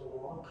use a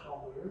lot of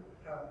color,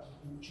 have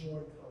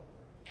enjoyed color,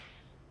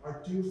 I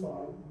do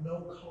find no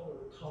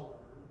color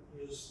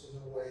is in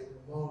a way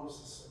the most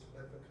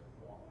significant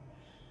one.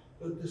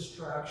 The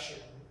distraction,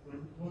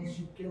 once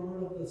you get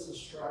rid of this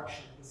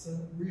distraction, the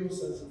real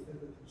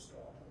sensitivity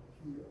starts to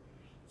appear.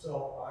 So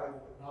I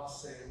would not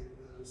say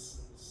this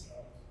is,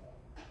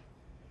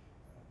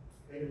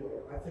 anyway,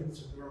 I think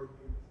it's a very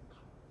beautiful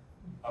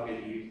color. I'll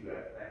get used to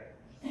that thing.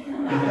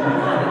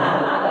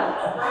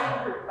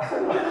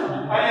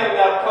 I am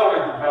not color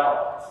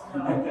developed.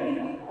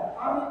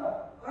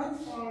 I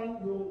find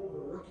your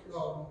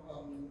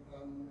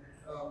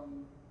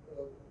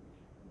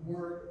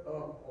work a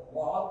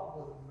lot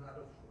with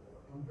metaphor.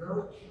 I'm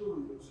very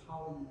curious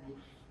how you,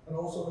 and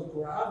also the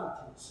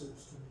gravity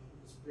seems to me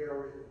is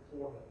very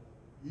important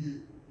in you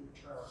in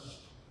terms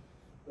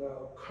the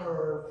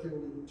curve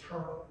feeling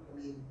turn,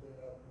 the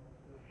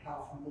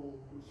half moon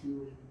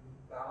feeling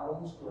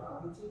balance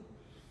gravity.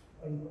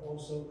 And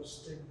also the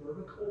stick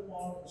vertical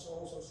one is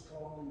also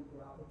strongly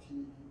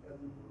gravity, and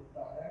the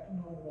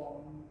diagonal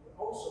one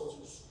also is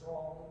a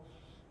strong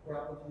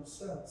gravity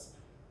sense.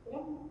 But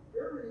I'm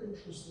very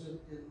interested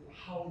in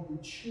how you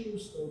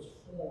choose those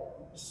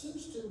forms. It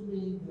seems to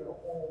me they're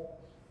all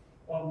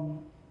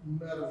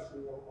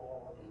metaphor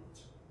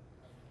oriented.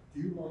 Do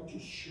you like to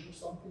share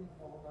something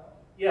about that?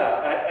 Yeah,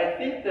 I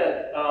think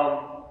that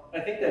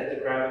the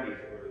gravity is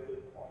a really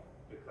good point,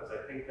 because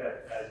I think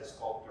that as a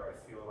sculptor,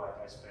 I feel like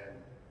I spend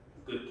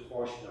a good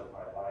portion of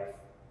my life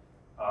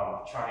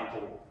trying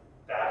to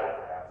battle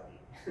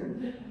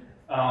gravity.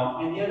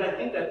 And yet I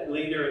think that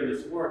later in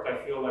this work,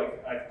 I feel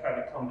like I've kind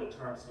of come to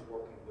terms to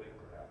working with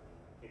gravity.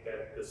 I think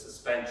that the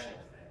suspension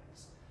of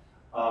things,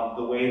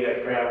 the way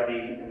that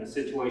gravity in a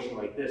situation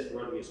like this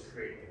really is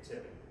creating a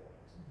tipping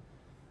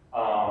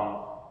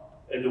point.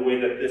 And the way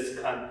that this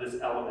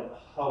element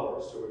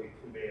hovers to really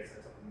convey a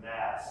sense of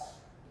mass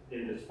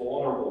in this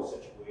vulnerable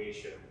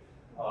situation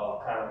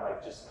of kind of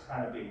like just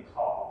kind of being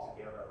cobbled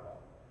together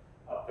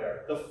up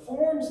there. The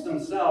forms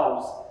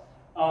themselves,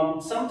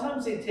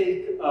 sometimes they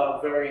take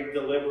very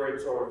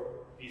deliberate sort of,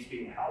 these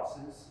being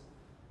houses,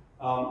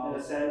 in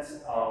a sense.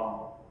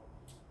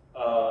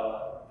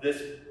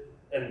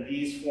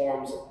 These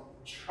forms,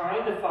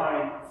 trying to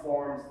find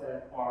forms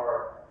that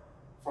are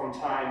from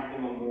time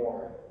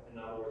immemorial. In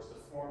other words, the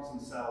forms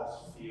themselves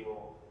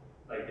feel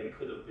like they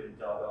could have been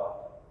dug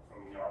up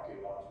from the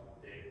archaeological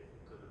data.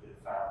 They could have been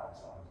found in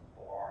someone's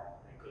barn.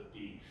 They could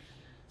be.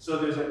 So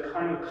there's a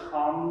kind of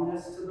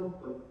commonness to them,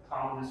 but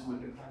commonness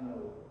with a kind of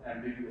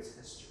ambiguous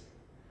history.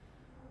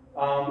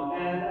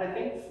 And I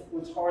think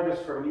what's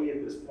hardest for me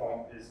at this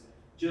point is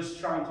just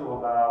trying to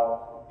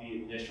allow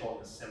the initial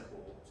and the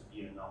simple to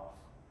be enough.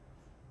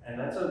 And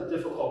that's a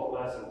difficult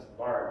lesson to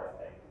learn,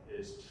 I think,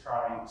 is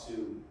trying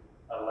to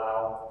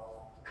allow,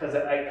 because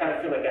I kind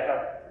of feel like I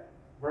have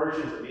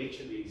versions of each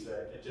of these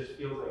that it just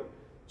feels like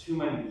too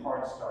many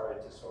parts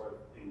started to sort of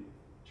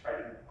try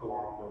to go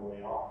on their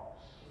way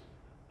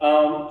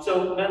on.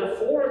 So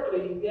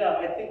metaphorically, yeah,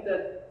 I think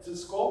that the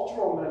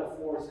sculptural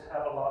metaphors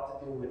have a lot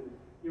to do with,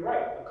 you're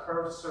right, a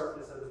curved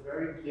surface has a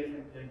very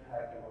different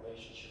impact and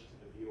relationship to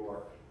the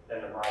viewer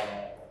than a right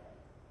angle.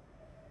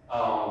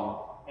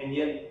 And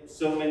yet,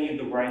 so many of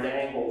the right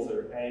angles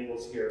or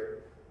angles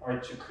here are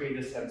to create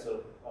a sense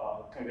of,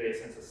 convey a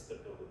sense of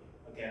stability.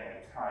 Again,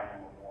 like time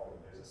immemorial,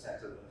 there's a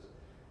sense of those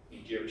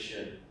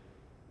Egyptian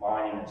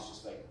monuments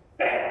just like,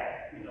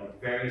 bam,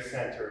 very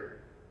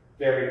centered,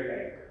 very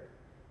anchored.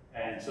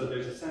 And so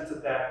there's a sense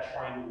of that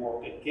trying to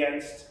work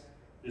against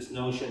this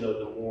notion of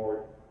the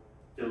more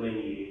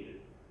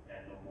delineated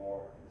and the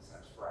more, in a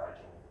sense,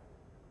 fragile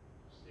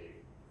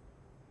state.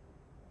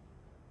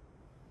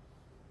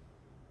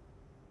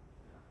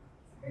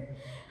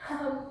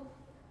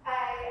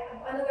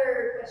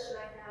 Another question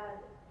I had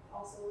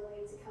also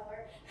related to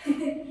color.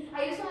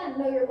 I just wanted to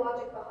know your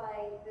logic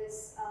behind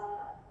this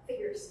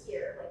figures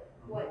here,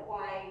 like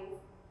why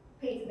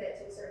painted it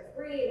to a certain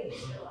degree and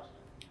just your logic.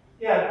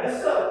 Yeah,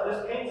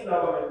 this painted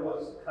element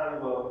was kind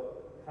of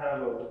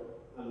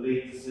a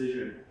late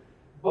decision.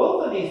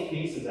 Both of these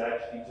pieces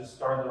actually just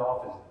started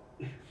off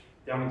as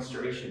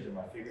demonstrations in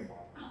my figure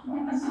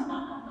modeling class.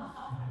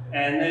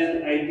 And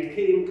then I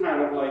became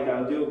kind of like,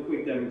 I'll do a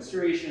quick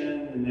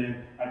demonstration, and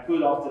then I put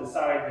it off to the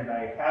side, and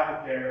I have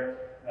it there,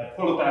 and I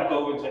pull it back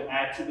over to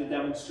add to the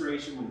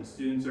demonstration when the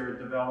students are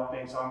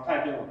developing, so I'm kind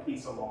of doing a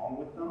piece along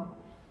with them.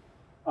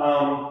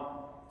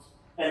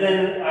 And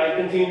then I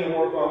continued to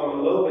work on them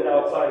a little bit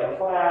outside of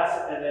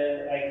class, and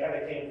then I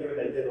kind of came through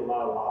and I did a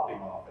lot of lopping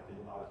off, I did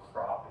a lot of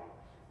cropping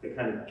to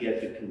kind of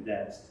get the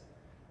condensed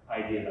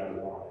idea that I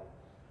wanted.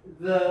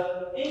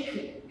 The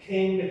ink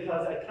came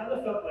because I kind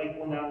of felt like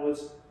when I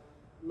was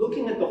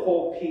looking at the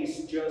whole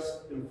piece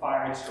just in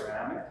fire and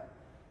ceramic,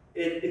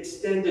 it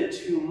extended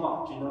too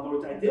much. In other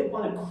words, I didn't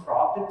want to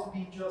crop it to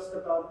be just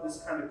about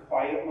this kind of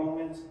quiet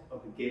moment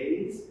of the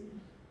gaze,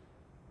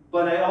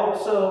 but I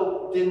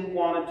also didn't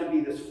want it to be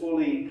this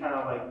fully kind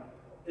of like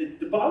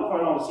the bottom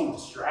part almost seemed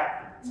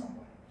distracting in some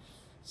way.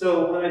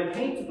 So when I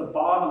painted the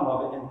bottom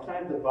of it and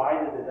kind of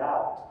divided it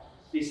out,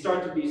 they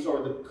start to be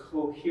sort of the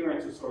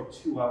coherence of sort of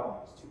two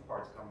elements, two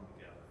parts coming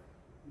together.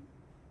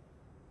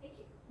 Thank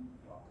you.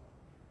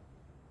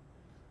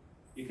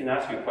 You can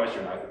ask me a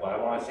question, Michael, but I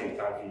want to save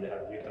time for you to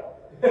have you talk.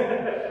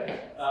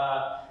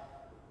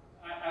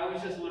 I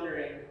was just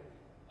wondering,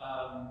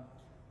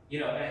 you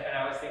know, and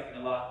I was thinking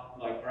a lot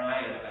like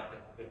Brian about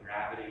the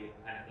gravity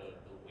and kind of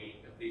the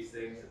weight of these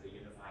things and the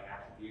unifying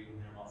attribute.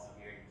 And I'm also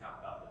hearing you talk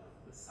about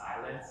the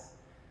silence,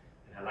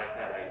 and I like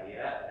that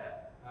idea.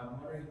 And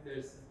I'm wondering if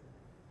there's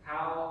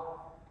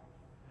how,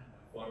 I don't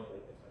know,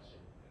 formulate the question.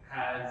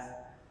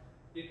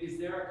 Is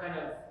there a kind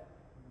of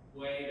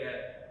way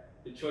that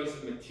the choice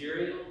of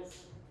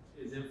materials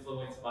is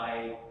influenced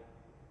by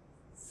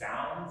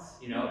sounds,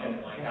 you know,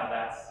 and like how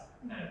that's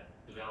kind of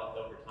developed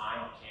over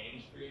time and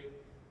changed for you?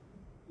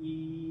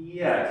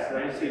 Yes,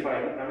 let me see if I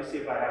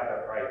have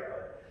that right.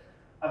 But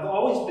I've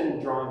always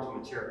been drawn to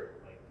material.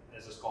 Like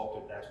as a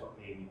sculptor, that's what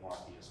made me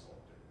want to be a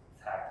sculptor.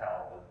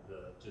 Tactile,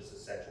 the just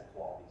essential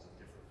qualities of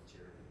different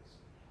materials.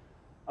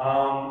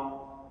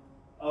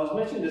 I was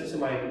mentioning this to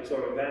my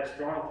sort of advanced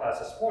drawing class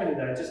this morning,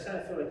 that I just kind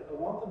of feel like I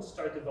want them to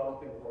start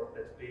developing work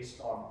that's based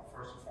on,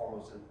 first and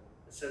foremost, a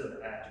set of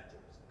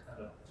adjectives, a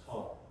kind of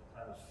tone, a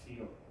kind of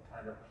feeling,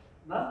 kind of,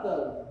 not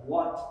the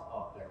what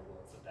of their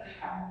work, but the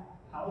how.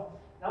 How,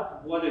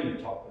 not what are you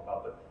talking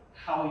about, but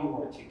how you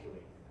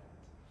articulate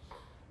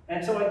that.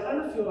 And so I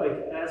kind of feel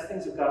like as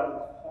things have gotten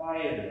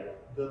quieter,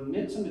 the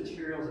mix of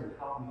materials and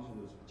how I'm using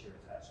those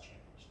materials has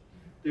changed.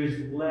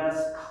 There's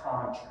less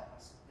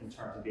contrast in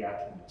terms of the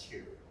actual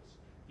materials.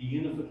 The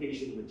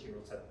unification of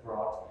materials have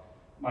brought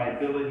my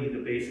ability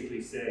to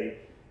basically say,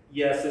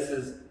 yes, this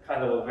is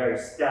kind of a very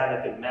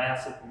static and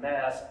massive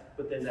mass,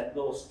 but then that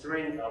little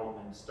string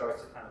element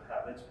starts to kind of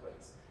have its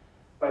place.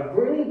 By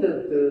bringing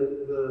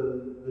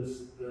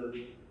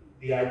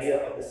the idea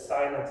of the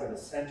silence and the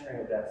centering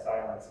of that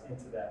silence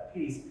into that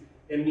piece,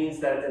 it means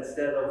that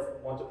instead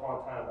of once upon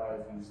a time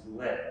I used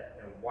lead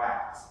and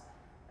wax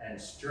and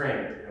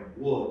string and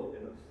wood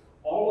and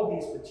all of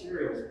these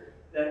materials,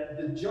 that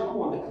the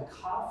jumble and the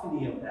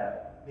cacophony of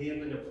that may have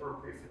been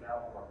appropriate for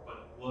that work, but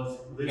it was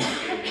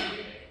literally a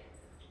way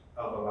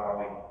of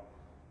allowing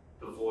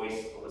the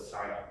voice of a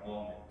silent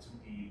moment to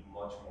be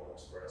much more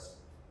expressive.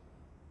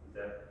 Is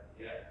that,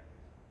 yeah?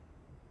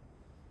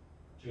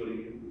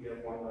 Julie, you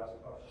have one last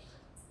question?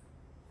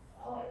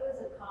 Oh, it was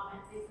a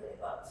comment basically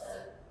about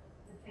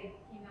the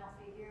female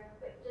figure,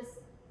 but just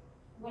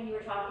when you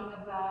were talking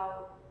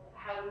about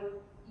how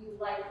you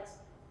liked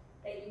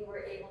that you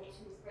were able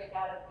to break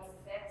out of being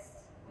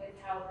fixed with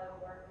how the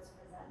work was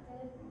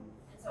presented.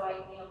 And so I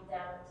kneeled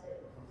down to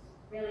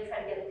really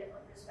try to get a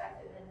different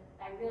perspective.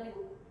 And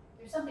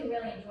there's something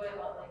really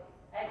enjoyable, like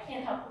I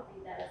can't help but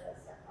read that as a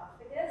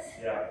sarcophagus.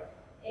 Yeah.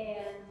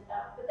 And,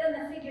 but then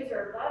the figures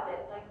are above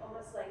it, like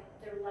almost like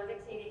they're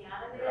levitating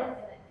out of it,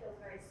 and it feels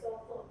very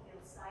soulful, it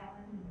feels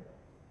silent.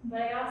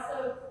 But I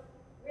also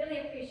really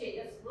appreciate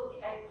just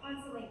looking, I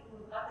constantly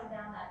move up and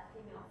down that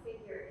female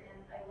figure, and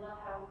I love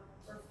how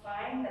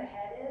refined the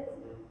head is,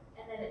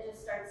 and then it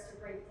just starts to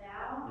break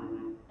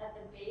down at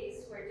the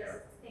base where it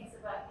just thinks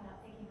about,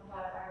 thinking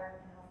about our,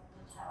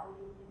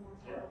 mortality,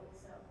 immortality.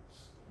 So.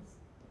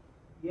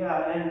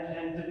 Yeah,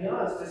 and to be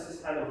honest, this is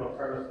kind of a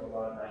premise of a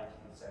lot of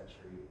 19th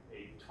century,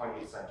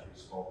 20th century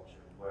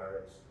sculpture,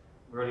 where it's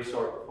really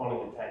sort of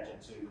pulling attention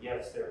to,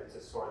 yes, there is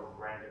a sort of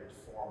rendered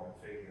form and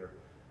figure,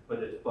 but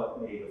it's but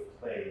made of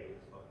clay,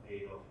 it's but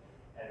made of,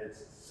 and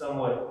it's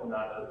somewhat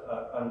not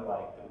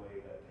unlike the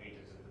way that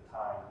painters at the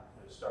time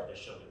started to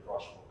show the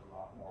brushwork a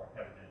lot more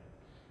evident.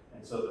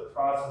 And so the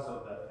process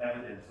of the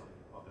evidence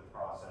of the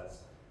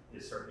process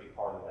is certainly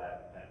part of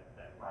that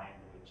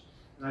language.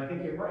 And I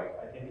think you're right.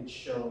 I think it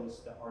shows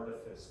the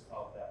artifice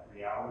of that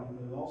reality,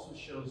 but it also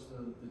shows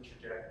the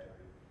trajectory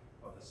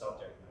of the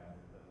subject matter.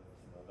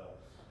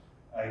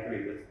 I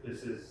agree.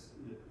 This is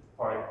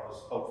probably the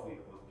most, hopefully,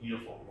 the most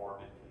beautiful,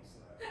 morbid piece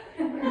that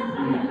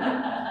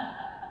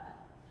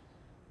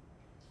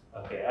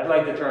I've Okay, I'd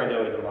like to turn it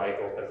over to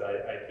Michael because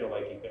I feel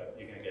like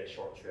you're going to get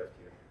short shrift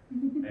here.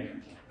 Thank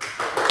you.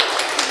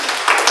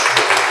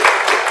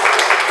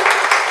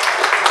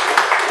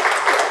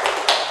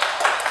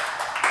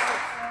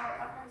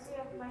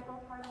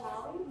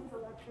 Cardinali, who's a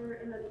lecturer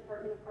in the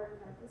Department of Art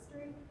and Art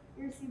History.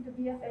 He received a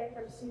BFA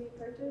from SUNY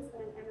Purchase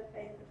and an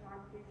MFA in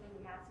photography from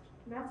the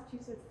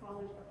Massachusetts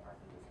College of Art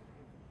and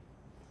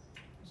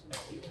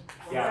Design.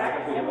 Yeah, I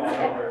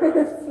can do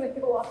that. Make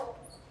it walk.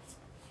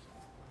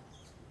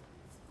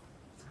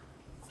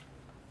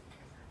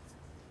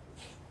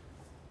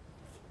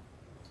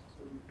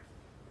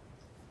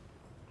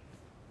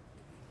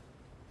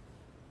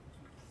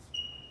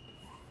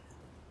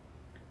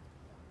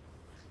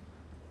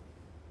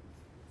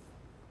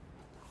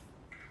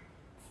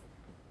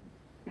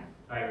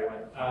 Hi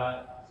everyone.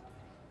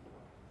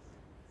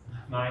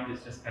 Mind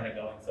is just kind of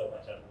going so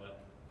much on what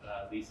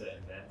Lisa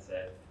and Ben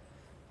said.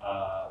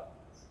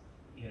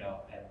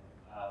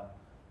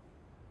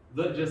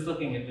 Just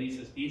looking at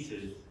Lisa's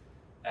pieces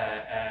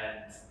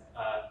and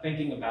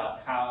thinking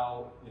about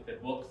how, with the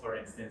book, for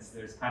instance,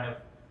 there's kind of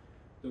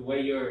the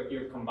way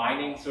you're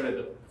combining sort of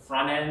the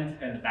front end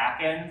and the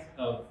back end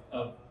of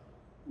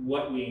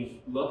what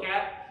we look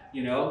at.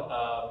 You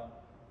know,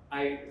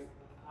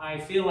 I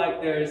feel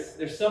like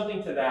there's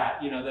something to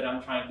that, you know, that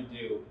I'm trying to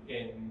do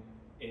in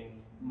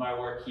my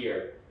work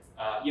here.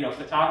 You know,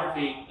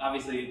 photography,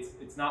 obviously,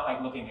 it's not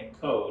like looking at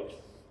code,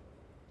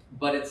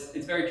 but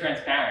it's very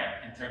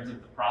transparent in terms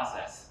of the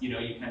process. You know,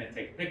 you kind of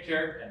take a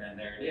picture and then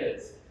there it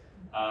is.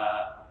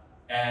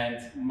 And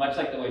much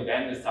like the way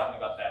Ben was talking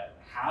about that,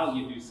 how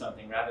you do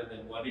something rather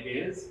than what it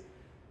is.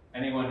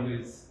 Anyone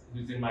who's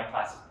in my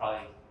class has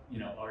probably, you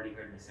know, already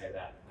heard me say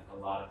that like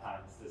a lot of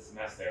times this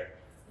semester.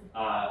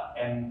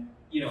 And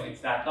you know,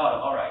 it's that thought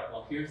of, all right,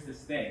 well, here's this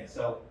thing.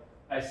 So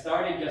I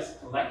started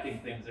just collecting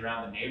things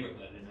around the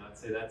neighborhood, and I'd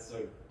say that's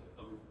sort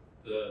of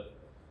the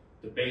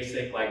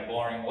basic, like,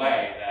 boring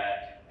way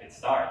that it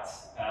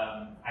starts.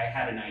 I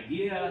had an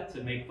idea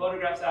to make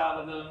photographs out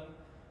of them.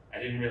 I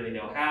didn't really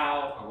know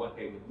how or what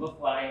they would look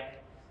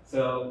like.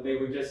 So they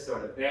were just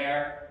sort of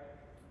there.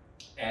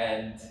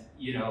 And,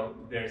 you know,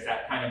 there's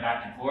that kind of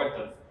back and forth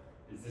of,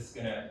 is this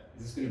gonna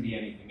be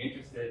anything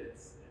interesting?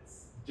 It's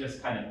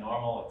just kind of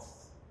normal. It's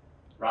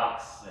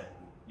rocks and,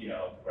 you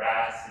know,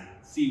 grass and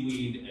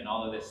seaweed and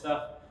all of this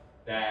stuff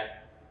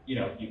that, you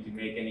know, you can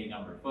make any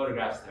number of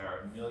photographs. There are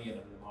a million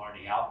of them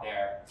already out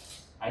there.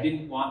 I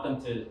didn't want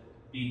them to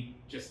be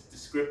just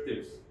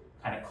descriptive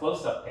kind of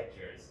close-up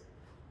pictures,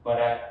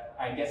 but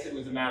I guess it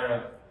was a matter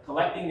of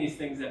collecting these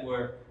things that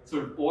were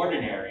sort of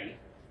ordinary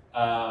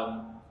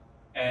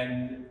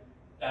and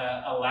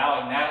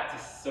allowing that to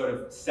sort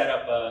of set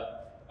up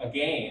a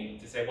game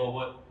to say, well,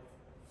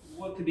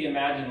 what could the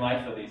imagined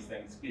life of these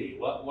things be?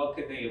 What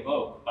could they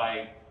evoke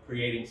by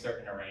creating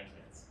certain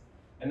arrangements?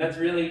 And that's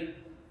really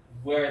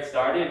where it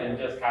started and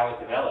just how it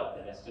developed.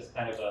 And it's just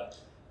kind of a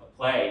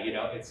play, you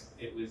know,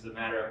 it was a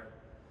matter of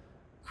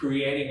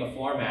creating a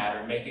format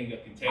or making a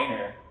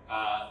container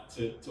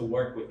to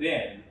work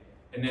within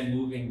and then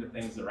moving the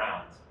things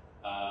around.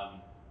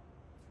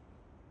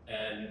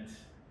 And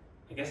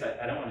I guess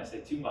I don't want to say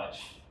too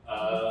much,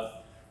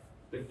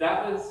 but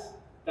that was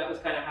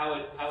kind of how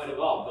it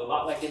evolved. A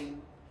lot like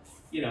in,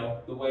 you know,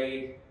 the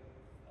way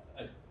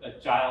a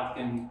child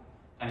can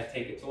kind of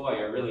take a toy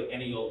or really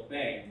any old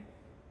thing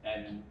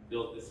and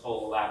build this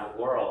whole elaborate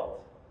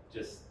world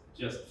just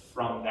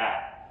from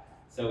that.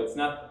 So it's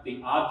not,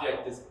 the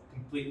object is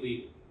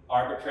completely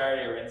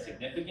arbitrary or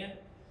insignificant,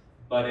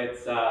 but it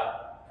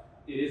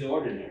is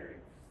ordinary,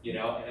 you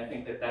know, and I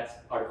think that's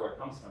part of where it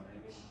comes from. I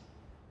mean,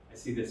 I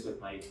see this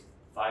with my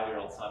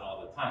 5-year-old son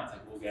all the time. It's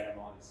like, we'll get him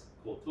all these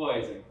cool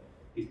toys and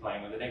he's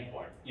playing with an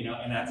acorn, you know,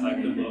 and that's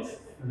like the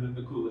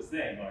coolest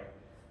thing, or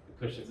the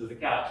cushions of the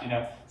couch, you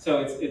know.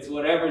 So it's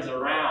whatever's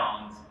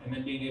around, and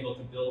then being able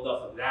to build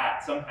off of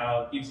that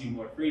somehow gives you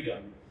more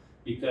freedom,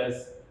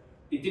 because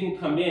it didn't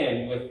come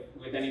in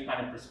with any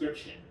kind of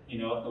prescription, you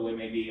know, the way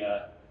maybe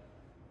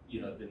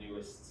you know, the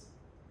newest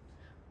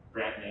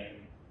brand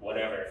name,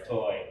 whatever,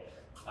 toy.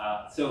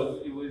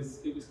 So it was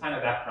kind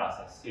of that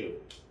process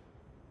too.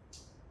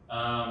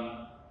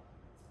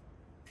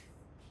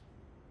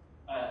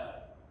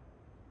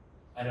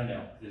 I don't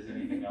know if there's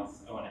anything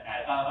else I want to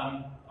add.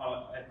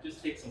 I'll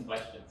just take some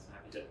questions. I'm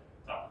happy to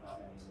talk about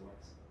any of the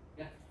works.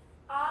 Yeah?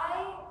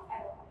 I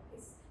don't know,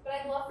 but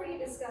I'd love for you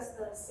to discuss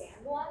the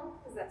sand one,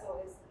 because that's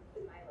always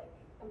been my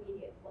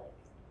immediate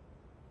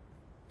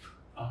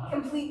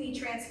completely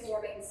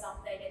transforming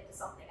something into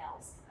something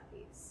else kind of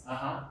piece.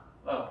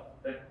 Well,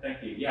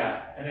 thank you.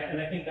 Yeah, and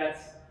I think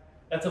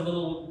that's a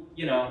little,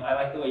 you know, I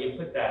like the way you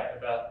put that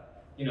about,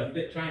 you know,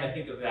 trying to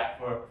think of that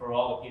for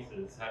all the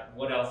pieces.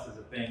 What else is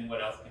a thing?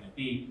 What else can it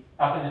be?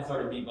 How can it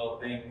sort of be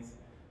both things,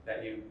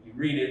 that you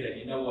read it and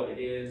you know what it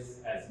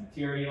is as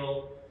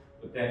material,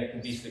 but then it can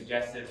be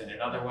suggestive in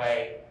another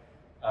way.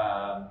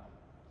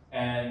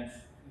 And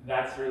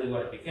that's really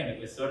what it became.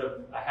 It was sort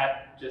of, I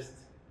had just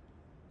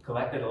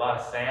collected a lot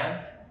of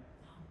sand,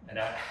 and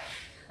I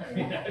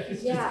mean, I was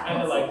just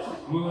kind of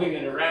like moving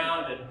it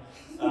around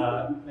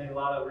and made a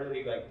lot of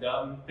really like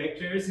dumb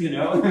pictures, you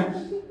know.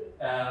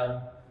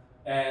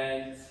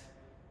 And,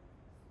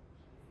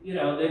 you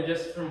know, then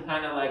just from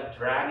kind of like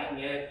dragging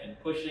it and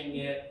pushing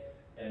it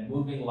and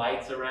moving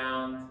lights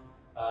around,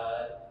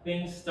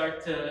 things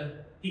start to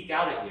peek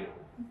out at you.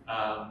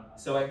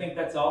 So I think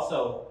that's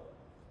also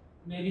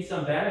maybe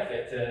some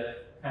benefit to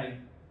kind of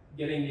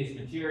getting these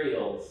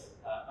materials.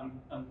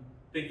 I'm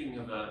thinking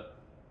of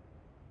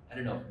I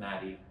don't know if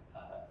Maddie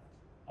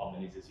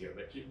Albanese is here,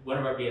 but one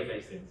of our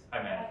BFA students.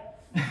 Hi,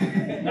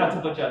 Maddie. Not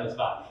to put you on the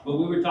spot, but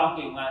we were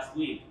talking last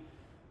week,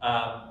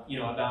 you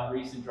know, about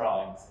recent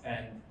drawings,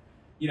 and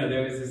you know,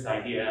 there was this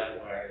idea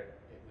where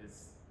it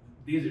was,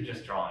 these are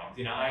just drawings.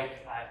 You know,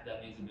 I've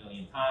done these a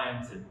million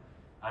times, and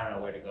I don't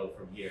know where to go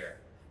from here.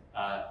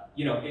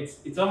 You know,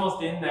 it's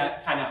almost in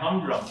that kind of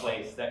humdrum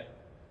place that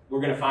we're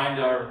going to find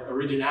our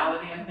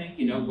originality, I think,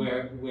 you know,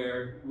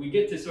 where we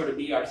get to sort of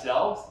be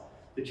ourselves.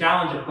 The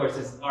challenge, of course,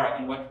 is, all right,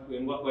 in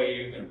what way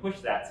are you going to push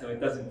that so it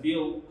doesn't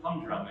feel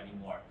humdrum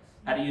anymore?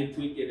 How do you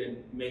tweak it and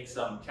make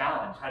some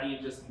challenge? How do you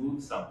just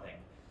move something?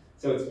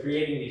 So it's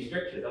creating these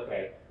strictures.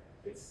 Okay,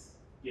 it's,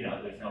 you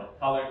know, there's no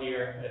color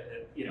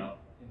here. You know,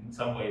 in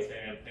some ways,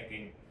 maybe I'm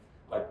thinking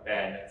like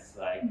Ben, it's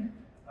like,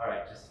 all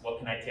right, just what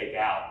can I take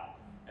out?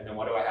 And then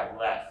what do I have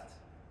left?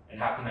 And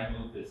how can I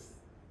move this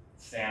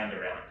sand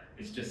around?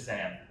 It's just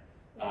sand.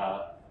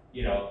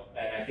 You know,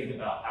 and I think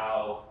about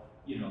how,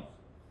 you know,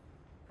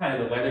 kind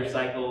of the weather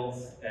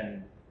cycles,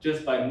 and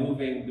just by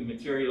moving the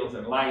materials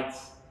and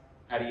lights,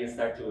 how do you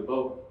start to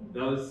evoke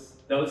those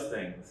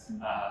things,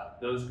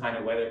 those kind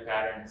of weather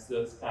patterns,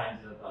 those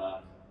kinds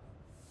of,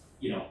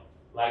 you know,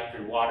 light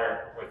through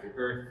water or through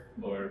earth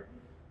or,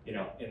 you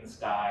know, in the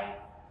sky.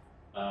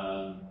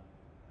 And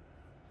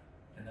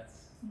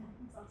that's,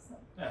 Awesome.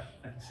 yeah.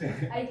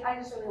 I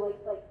just really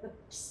like the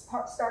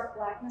stark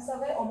blackness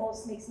of it.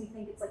 Almost makes me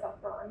think it's like a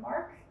burn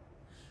mark.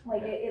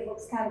 Like it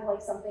looks kind of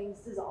like something's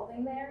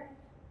dissolving there.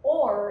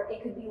 Or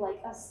it could be like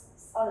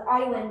an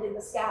island in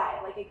the sky.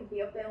 Like it could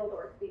be a build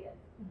or it could be a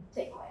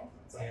take land.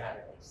 That's what I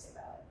really just say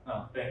about it.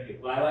 Oh, thank you.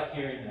 Well, I like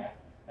hearing that,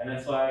 and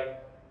that's why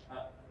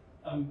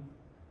I'm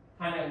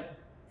kind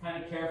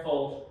of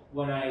careful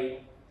when I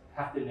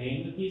have to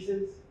name the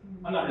pieces.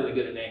 I'm not really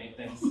good at naming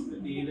things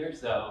either,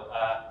 so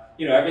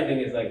you know, everything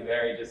is like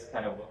very just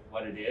kind of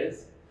what it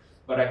is.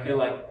 But I feel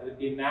like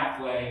in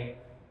that way,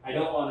 I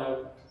don't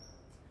want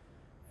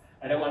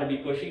to be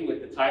pushy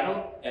with the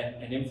title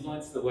and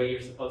influence the way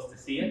you're supposed to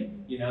see it.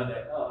 You know,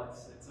 that, oh,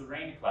 it's a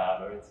rain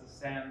cloud, or it's a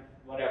sand,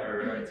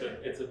 whatever, or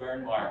it's a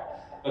burn mark.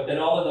 But then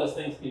all of those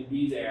things can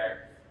be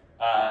there,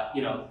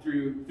 you know,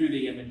 through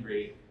the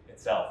imagery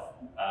itself,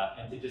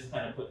 and to just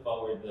kind of put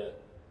forward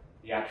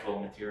the actual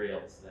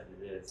materials that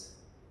it is.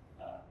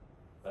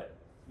 But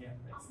yeah,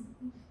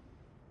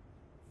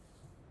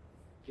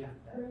 yeah.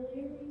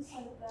 Earlier you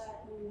said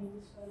that you made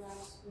these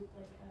photographs with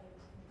like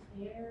a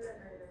container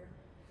or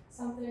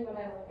something. When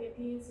I look at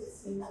these, it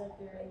seems like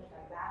they're in like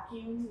a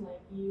vacuum.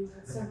 Like you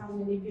somehow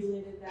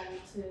manipulated them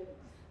to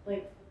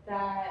like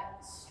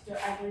that.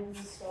 I believe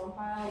the stone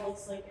pile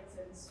looks like it's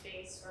in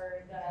space,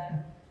 or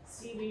the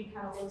seaweed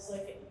kind of looks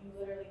like you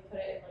literally put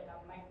it in like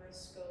a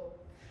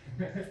microscope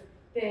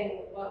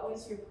thing. What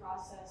was your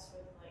process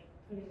with like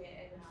putting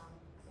it in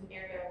an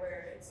area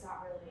where it's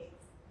not really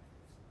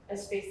a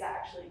space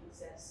that actually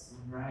exists?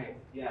 Right.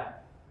 Yeah.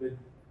 Good.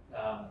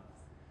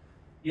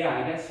 Yeah.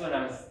 I guess when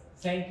I was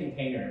saying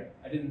container,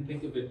 I didn't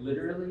think of it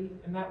literally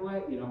in that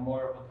way. You know,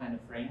 more of a kind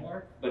of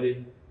framework. But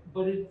it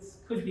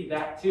could be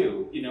that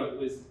too. You know, it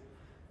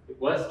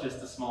was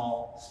just a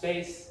small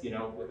space. You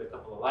know, with a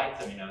couple of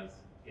lights. I mean, I was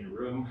in a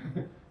room,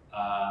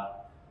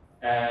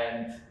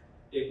 and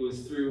it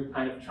was through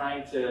kind of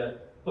trying to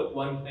put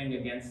one thing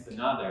against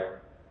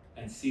another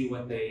and see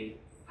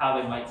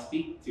how they might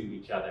speak to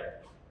each other,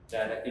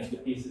 that I think the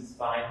pieces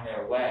find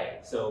their way.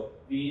 So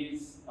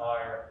these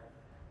are,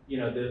 you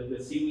know,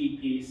 the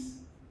seaweed piece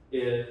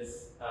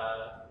is,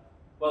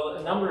 well,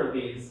 a number of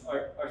these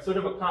are sort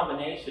of a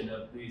combination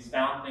of these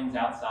found things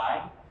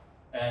outside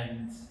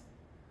and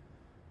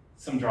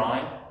some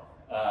drawing,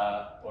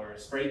 or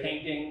spray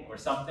painting or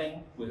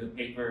something with a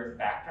paper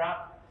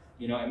backdrop,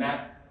 you know, and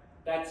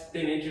that's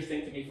been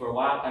interesting to me for a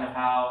while, kind of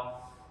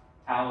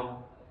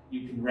how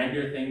you can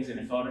render things in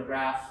a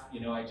photograph. You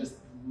know, I just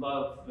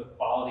love the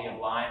quality of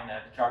line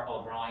that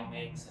charcoal drawing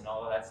makes and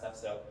all of that stuff.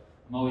 So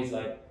I'm always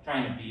like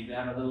trying to be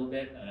that a little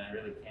bit, and I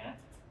really can't.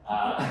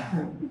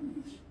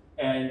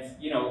 And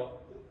you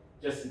know,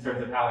 just in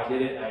terms of how I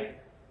did it,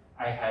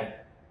 I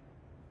had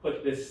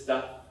put this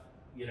stuff,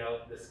 you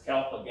know, this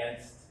kelp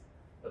against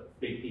a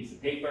big piece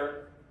of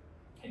paper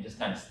and just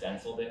kind of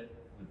stenciled it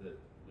with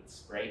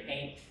spray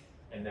paint,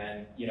 and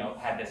then, you know,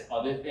 had this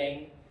other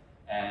thing,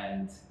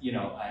 and you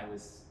know, I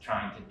was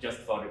trying to just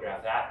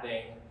photograph that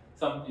thing.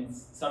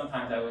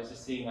 Sometimes I was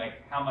just seeing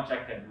like how much I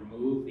could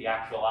remove the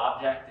actual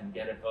object and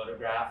get a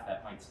photograph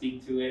that might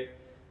speak to it,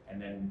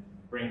 and then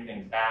bring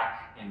things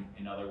back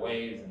in other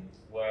ways, and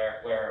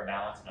where a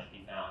balance might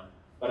be found.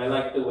 But I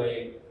like the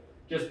way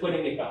just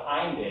putting it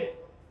behind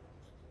it,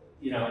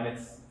 you know, and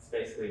it's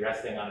basically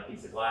resting on a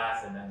piece of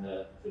glass, and then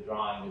the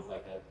drawing is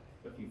like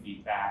a few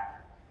feet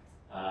back,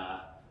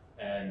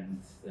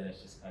 and then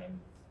it's just kind of,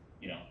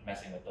 you know,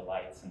 messing with the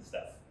lights and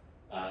stuff,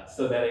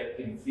 so that it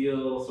can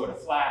feel sort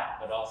of flat,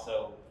 but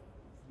also,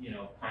 you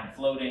know, kind of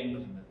floating,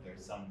 and that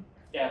there's some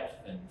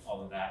depth and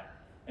all of that.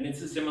 And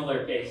it's a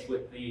similar case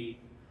with the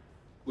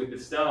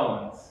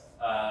stones.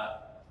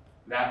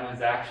 That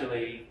was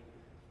actually,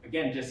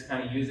 again, just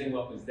kind of using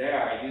what was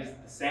there. I used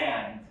the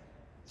sand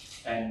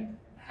and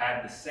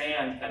had the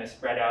sand kind of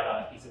spread out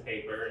on a piece of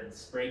paper and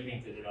spray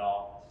painted it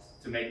all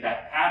to make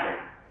that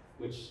pattern,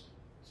 which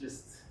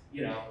just,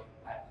 you know,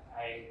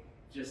 I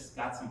just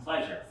got some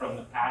pleasure from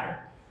the pattern.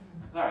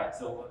 All right,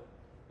 so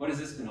what is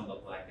this going to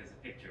look like as a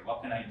picture?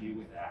 What can I do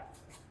with that?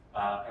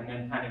 And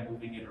then kind of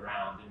moving it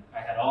around. And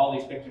I had all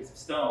these pictures of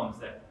stones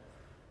that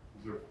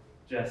were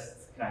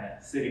just kind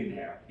of sitting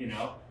there, you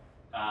know?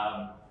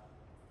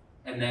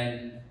 And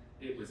then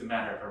it was a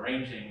matter of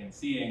arranging and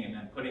seeing, and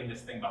then putting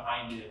this thing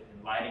behind it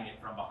and lighting it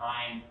from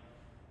behind,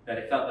 that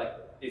it felt like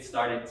it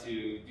started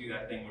to do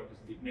that thing where it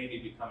was maybe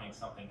becoming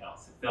something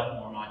else. It felt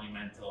more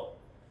monumental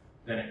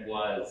than it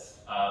was.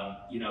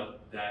 You know,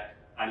 that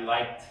I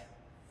liked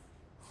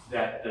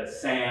that the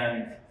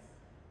sand,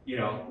 you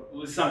know,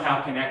 was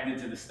somehow connected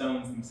to the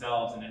stones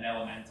themselves in an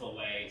elemental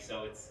way.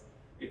 So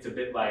it's a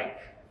bit like,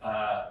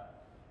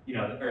 you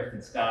know, the earth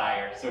and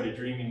sky are sort of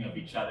dreaming of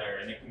each other,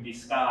 and it can be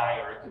sky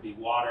or it could be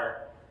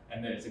water,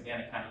 and there's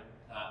again a kind of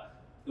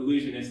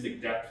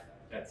illusionistic depth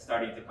that's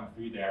starting to come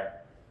through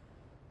there.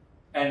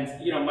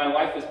 And you know, my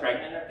wife was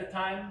pregnant at the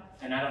time,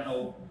 and I don't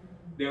know,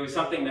 there was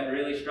something that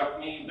really struck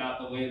me about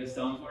the way the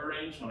stones were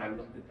arranged when I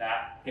looked at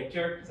that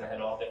picture, because I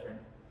had all different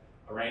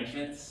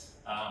arrangements,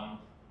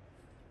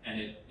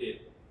 and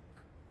it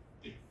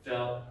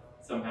felt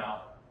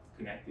somehow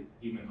connected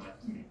even more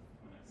to me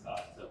when I saw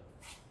it. So.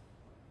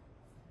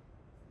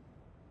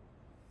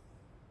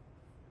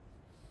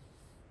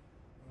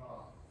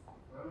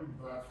 Going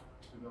back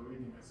to the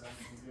reading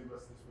assignment you gave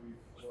us this week,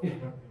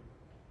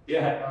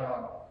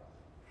 Yeah.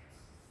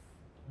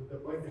 With the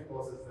painting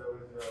process, there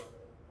was a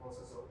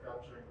process of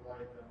capturing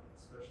light and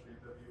especially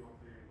the view of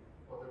the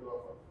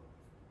photographer.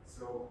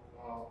 So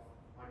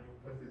when you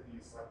painted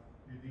these, like,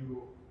 did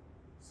you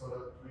sort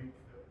of tweak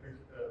the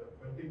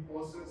painting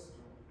process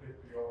to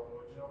fit your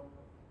original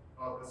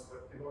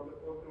perspective of the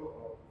photo,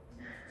 or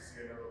did you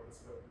see another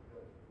perspective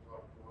that you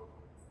like to work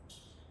on?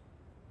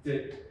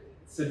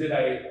 So did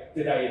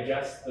I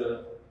adjust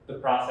the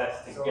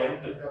process to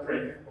get the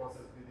print?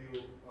 Process, did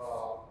you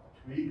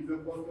tweak the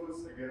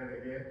photos again and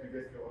again to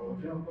get your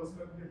original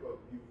perspective, or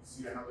do you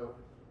see another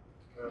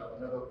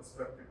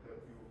perspective that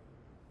you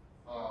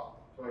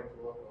try to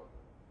work on?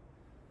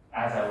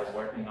 As I was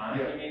working on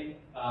it, I mean,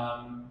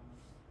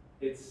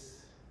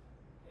 it's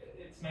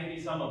maybe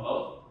some of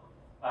both.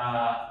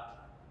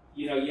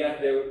 You know,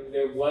 yeah,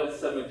 there was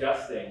some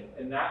adjusting,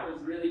 and that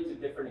was really to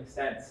different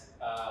extents.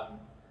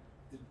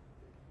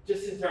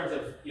 Just in terms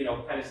of, you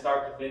know, kind of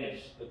start to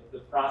finish, the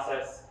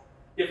process,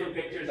 different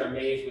pictures are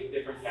made with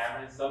different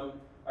cameras. Some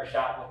are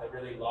shot with a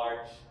really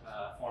large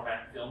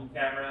format film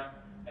camera,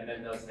 and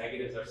then those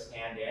negatives are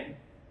scanned in.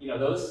 You know,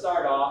 those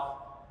start off,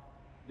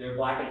 they're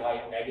black and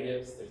white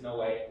negatives. There's no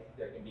way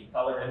there can be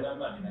color in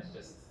them. I mean,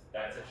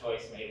 that's a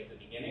choice made at the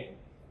beginning.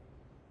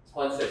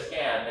 Once they're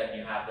scanned, then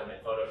you have them in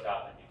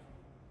Photoshop and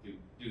you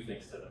do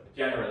things to them. But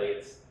generally,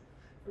 it's,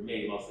 for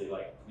me, mostly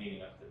like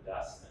cleaning up the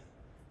dust and,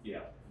 you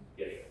know,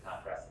 getting the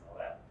contrast and all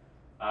that.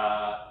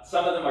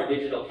 Some of them are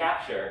digital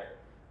capture,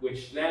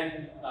 which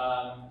then,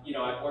 you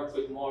know, I've worked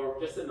with more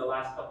just in the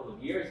last couple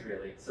of years,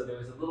 really. So there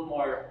was a little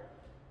more,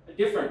 a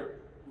different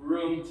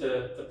room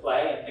to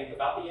play and think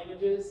about the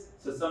images.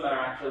 So some are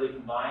actually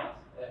combined.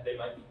 They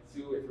might be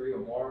 2 or 3 or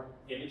more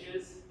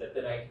images that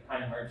then I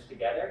kind of merged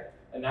together.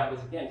 And that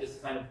was, again,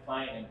 just kind of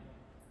playing and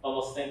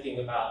almost thinking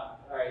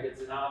about, all right,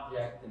 it's an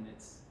object and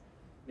it's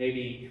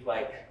maybe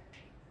like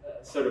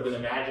sort of an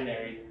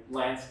imaginary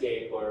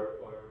landscape or,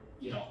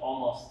 you know,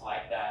 almost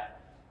like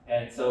that.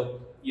 And so,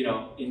 you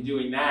know, in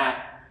doing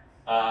that,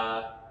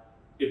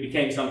 it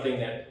became something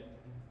that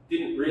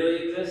didn't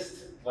really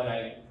exist when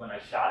I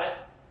shot it.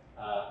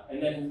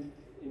 And then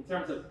in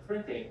terms of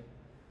printing,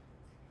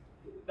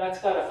 that's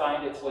got to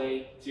find its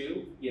way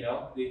too. You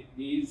know,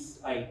 these,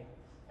 I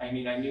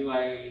mean, I knew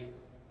I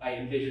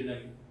envisioned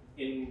them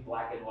in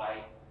black and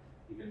white,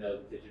 even though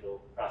the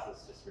digital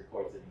process just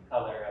records it in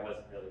color. I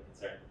wasn't really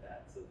concerned with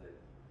that. So that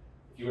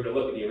if you were to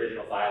look at the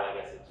original file, I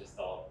guess it's just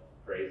all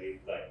crazy.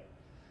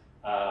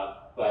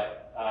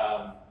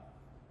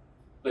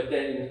 But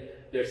then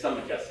there's some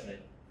adjustment,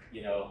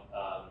 you know,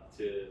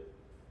 to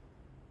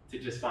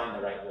just find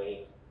the right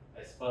way,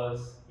 I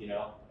suppose, you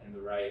know, and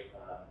the right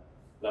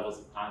levels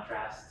of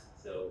contrast.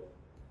 So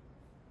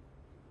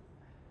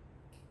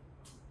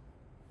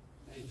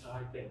it's a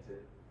hard thing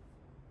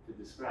to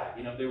describe.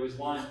 You know, there was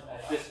one,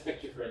 this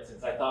picture, for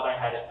instance, I thought I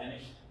had it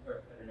finished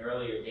at an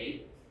earlier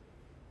date.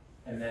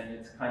 And then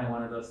it's kind of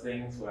one of those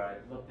things where I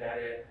looked at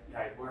it,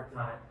 I worked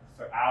on it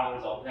for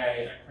hours all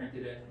day, and I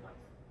printed it, and I'm like,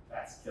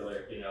 that's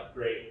killer, you know,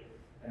 great.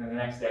 And then the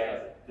next day I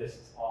was like, this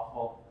is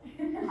awful.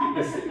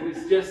 Because it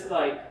was just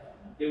like,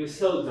 it was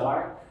so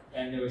dark,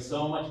 and there was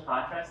so much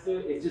contrast to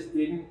it, it just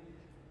didn't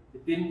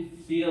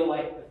feel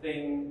like the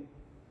thing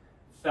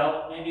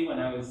felt maybe when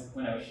I was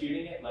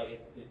shooting it, like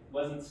it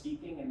wasn't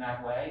speaking in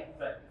that way, if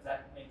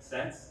that makes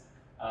sense.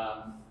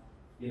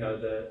 You know,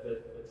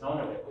 the tone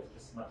of it was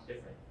just much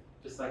different.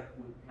 Just like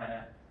we kind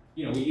of,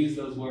 you know, we use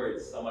those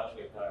words so much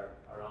with our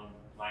own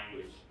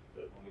language,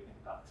 but when we think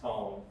about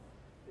tone,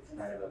 it's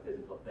kind of a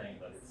physical thing,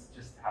 but it's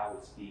just how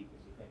we speak.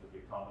 When you think of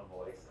your tone of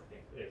voice, I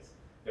think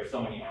there's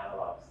so many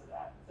analogs to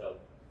that. So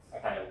I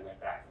kind of went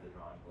back to the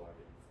drawing board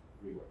and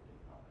reworked it.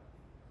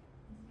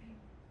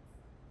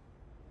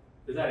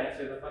 Does that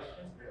answer the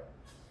question?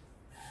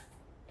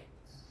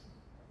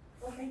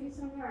 Well, thank you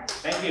so much.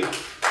 Thank you.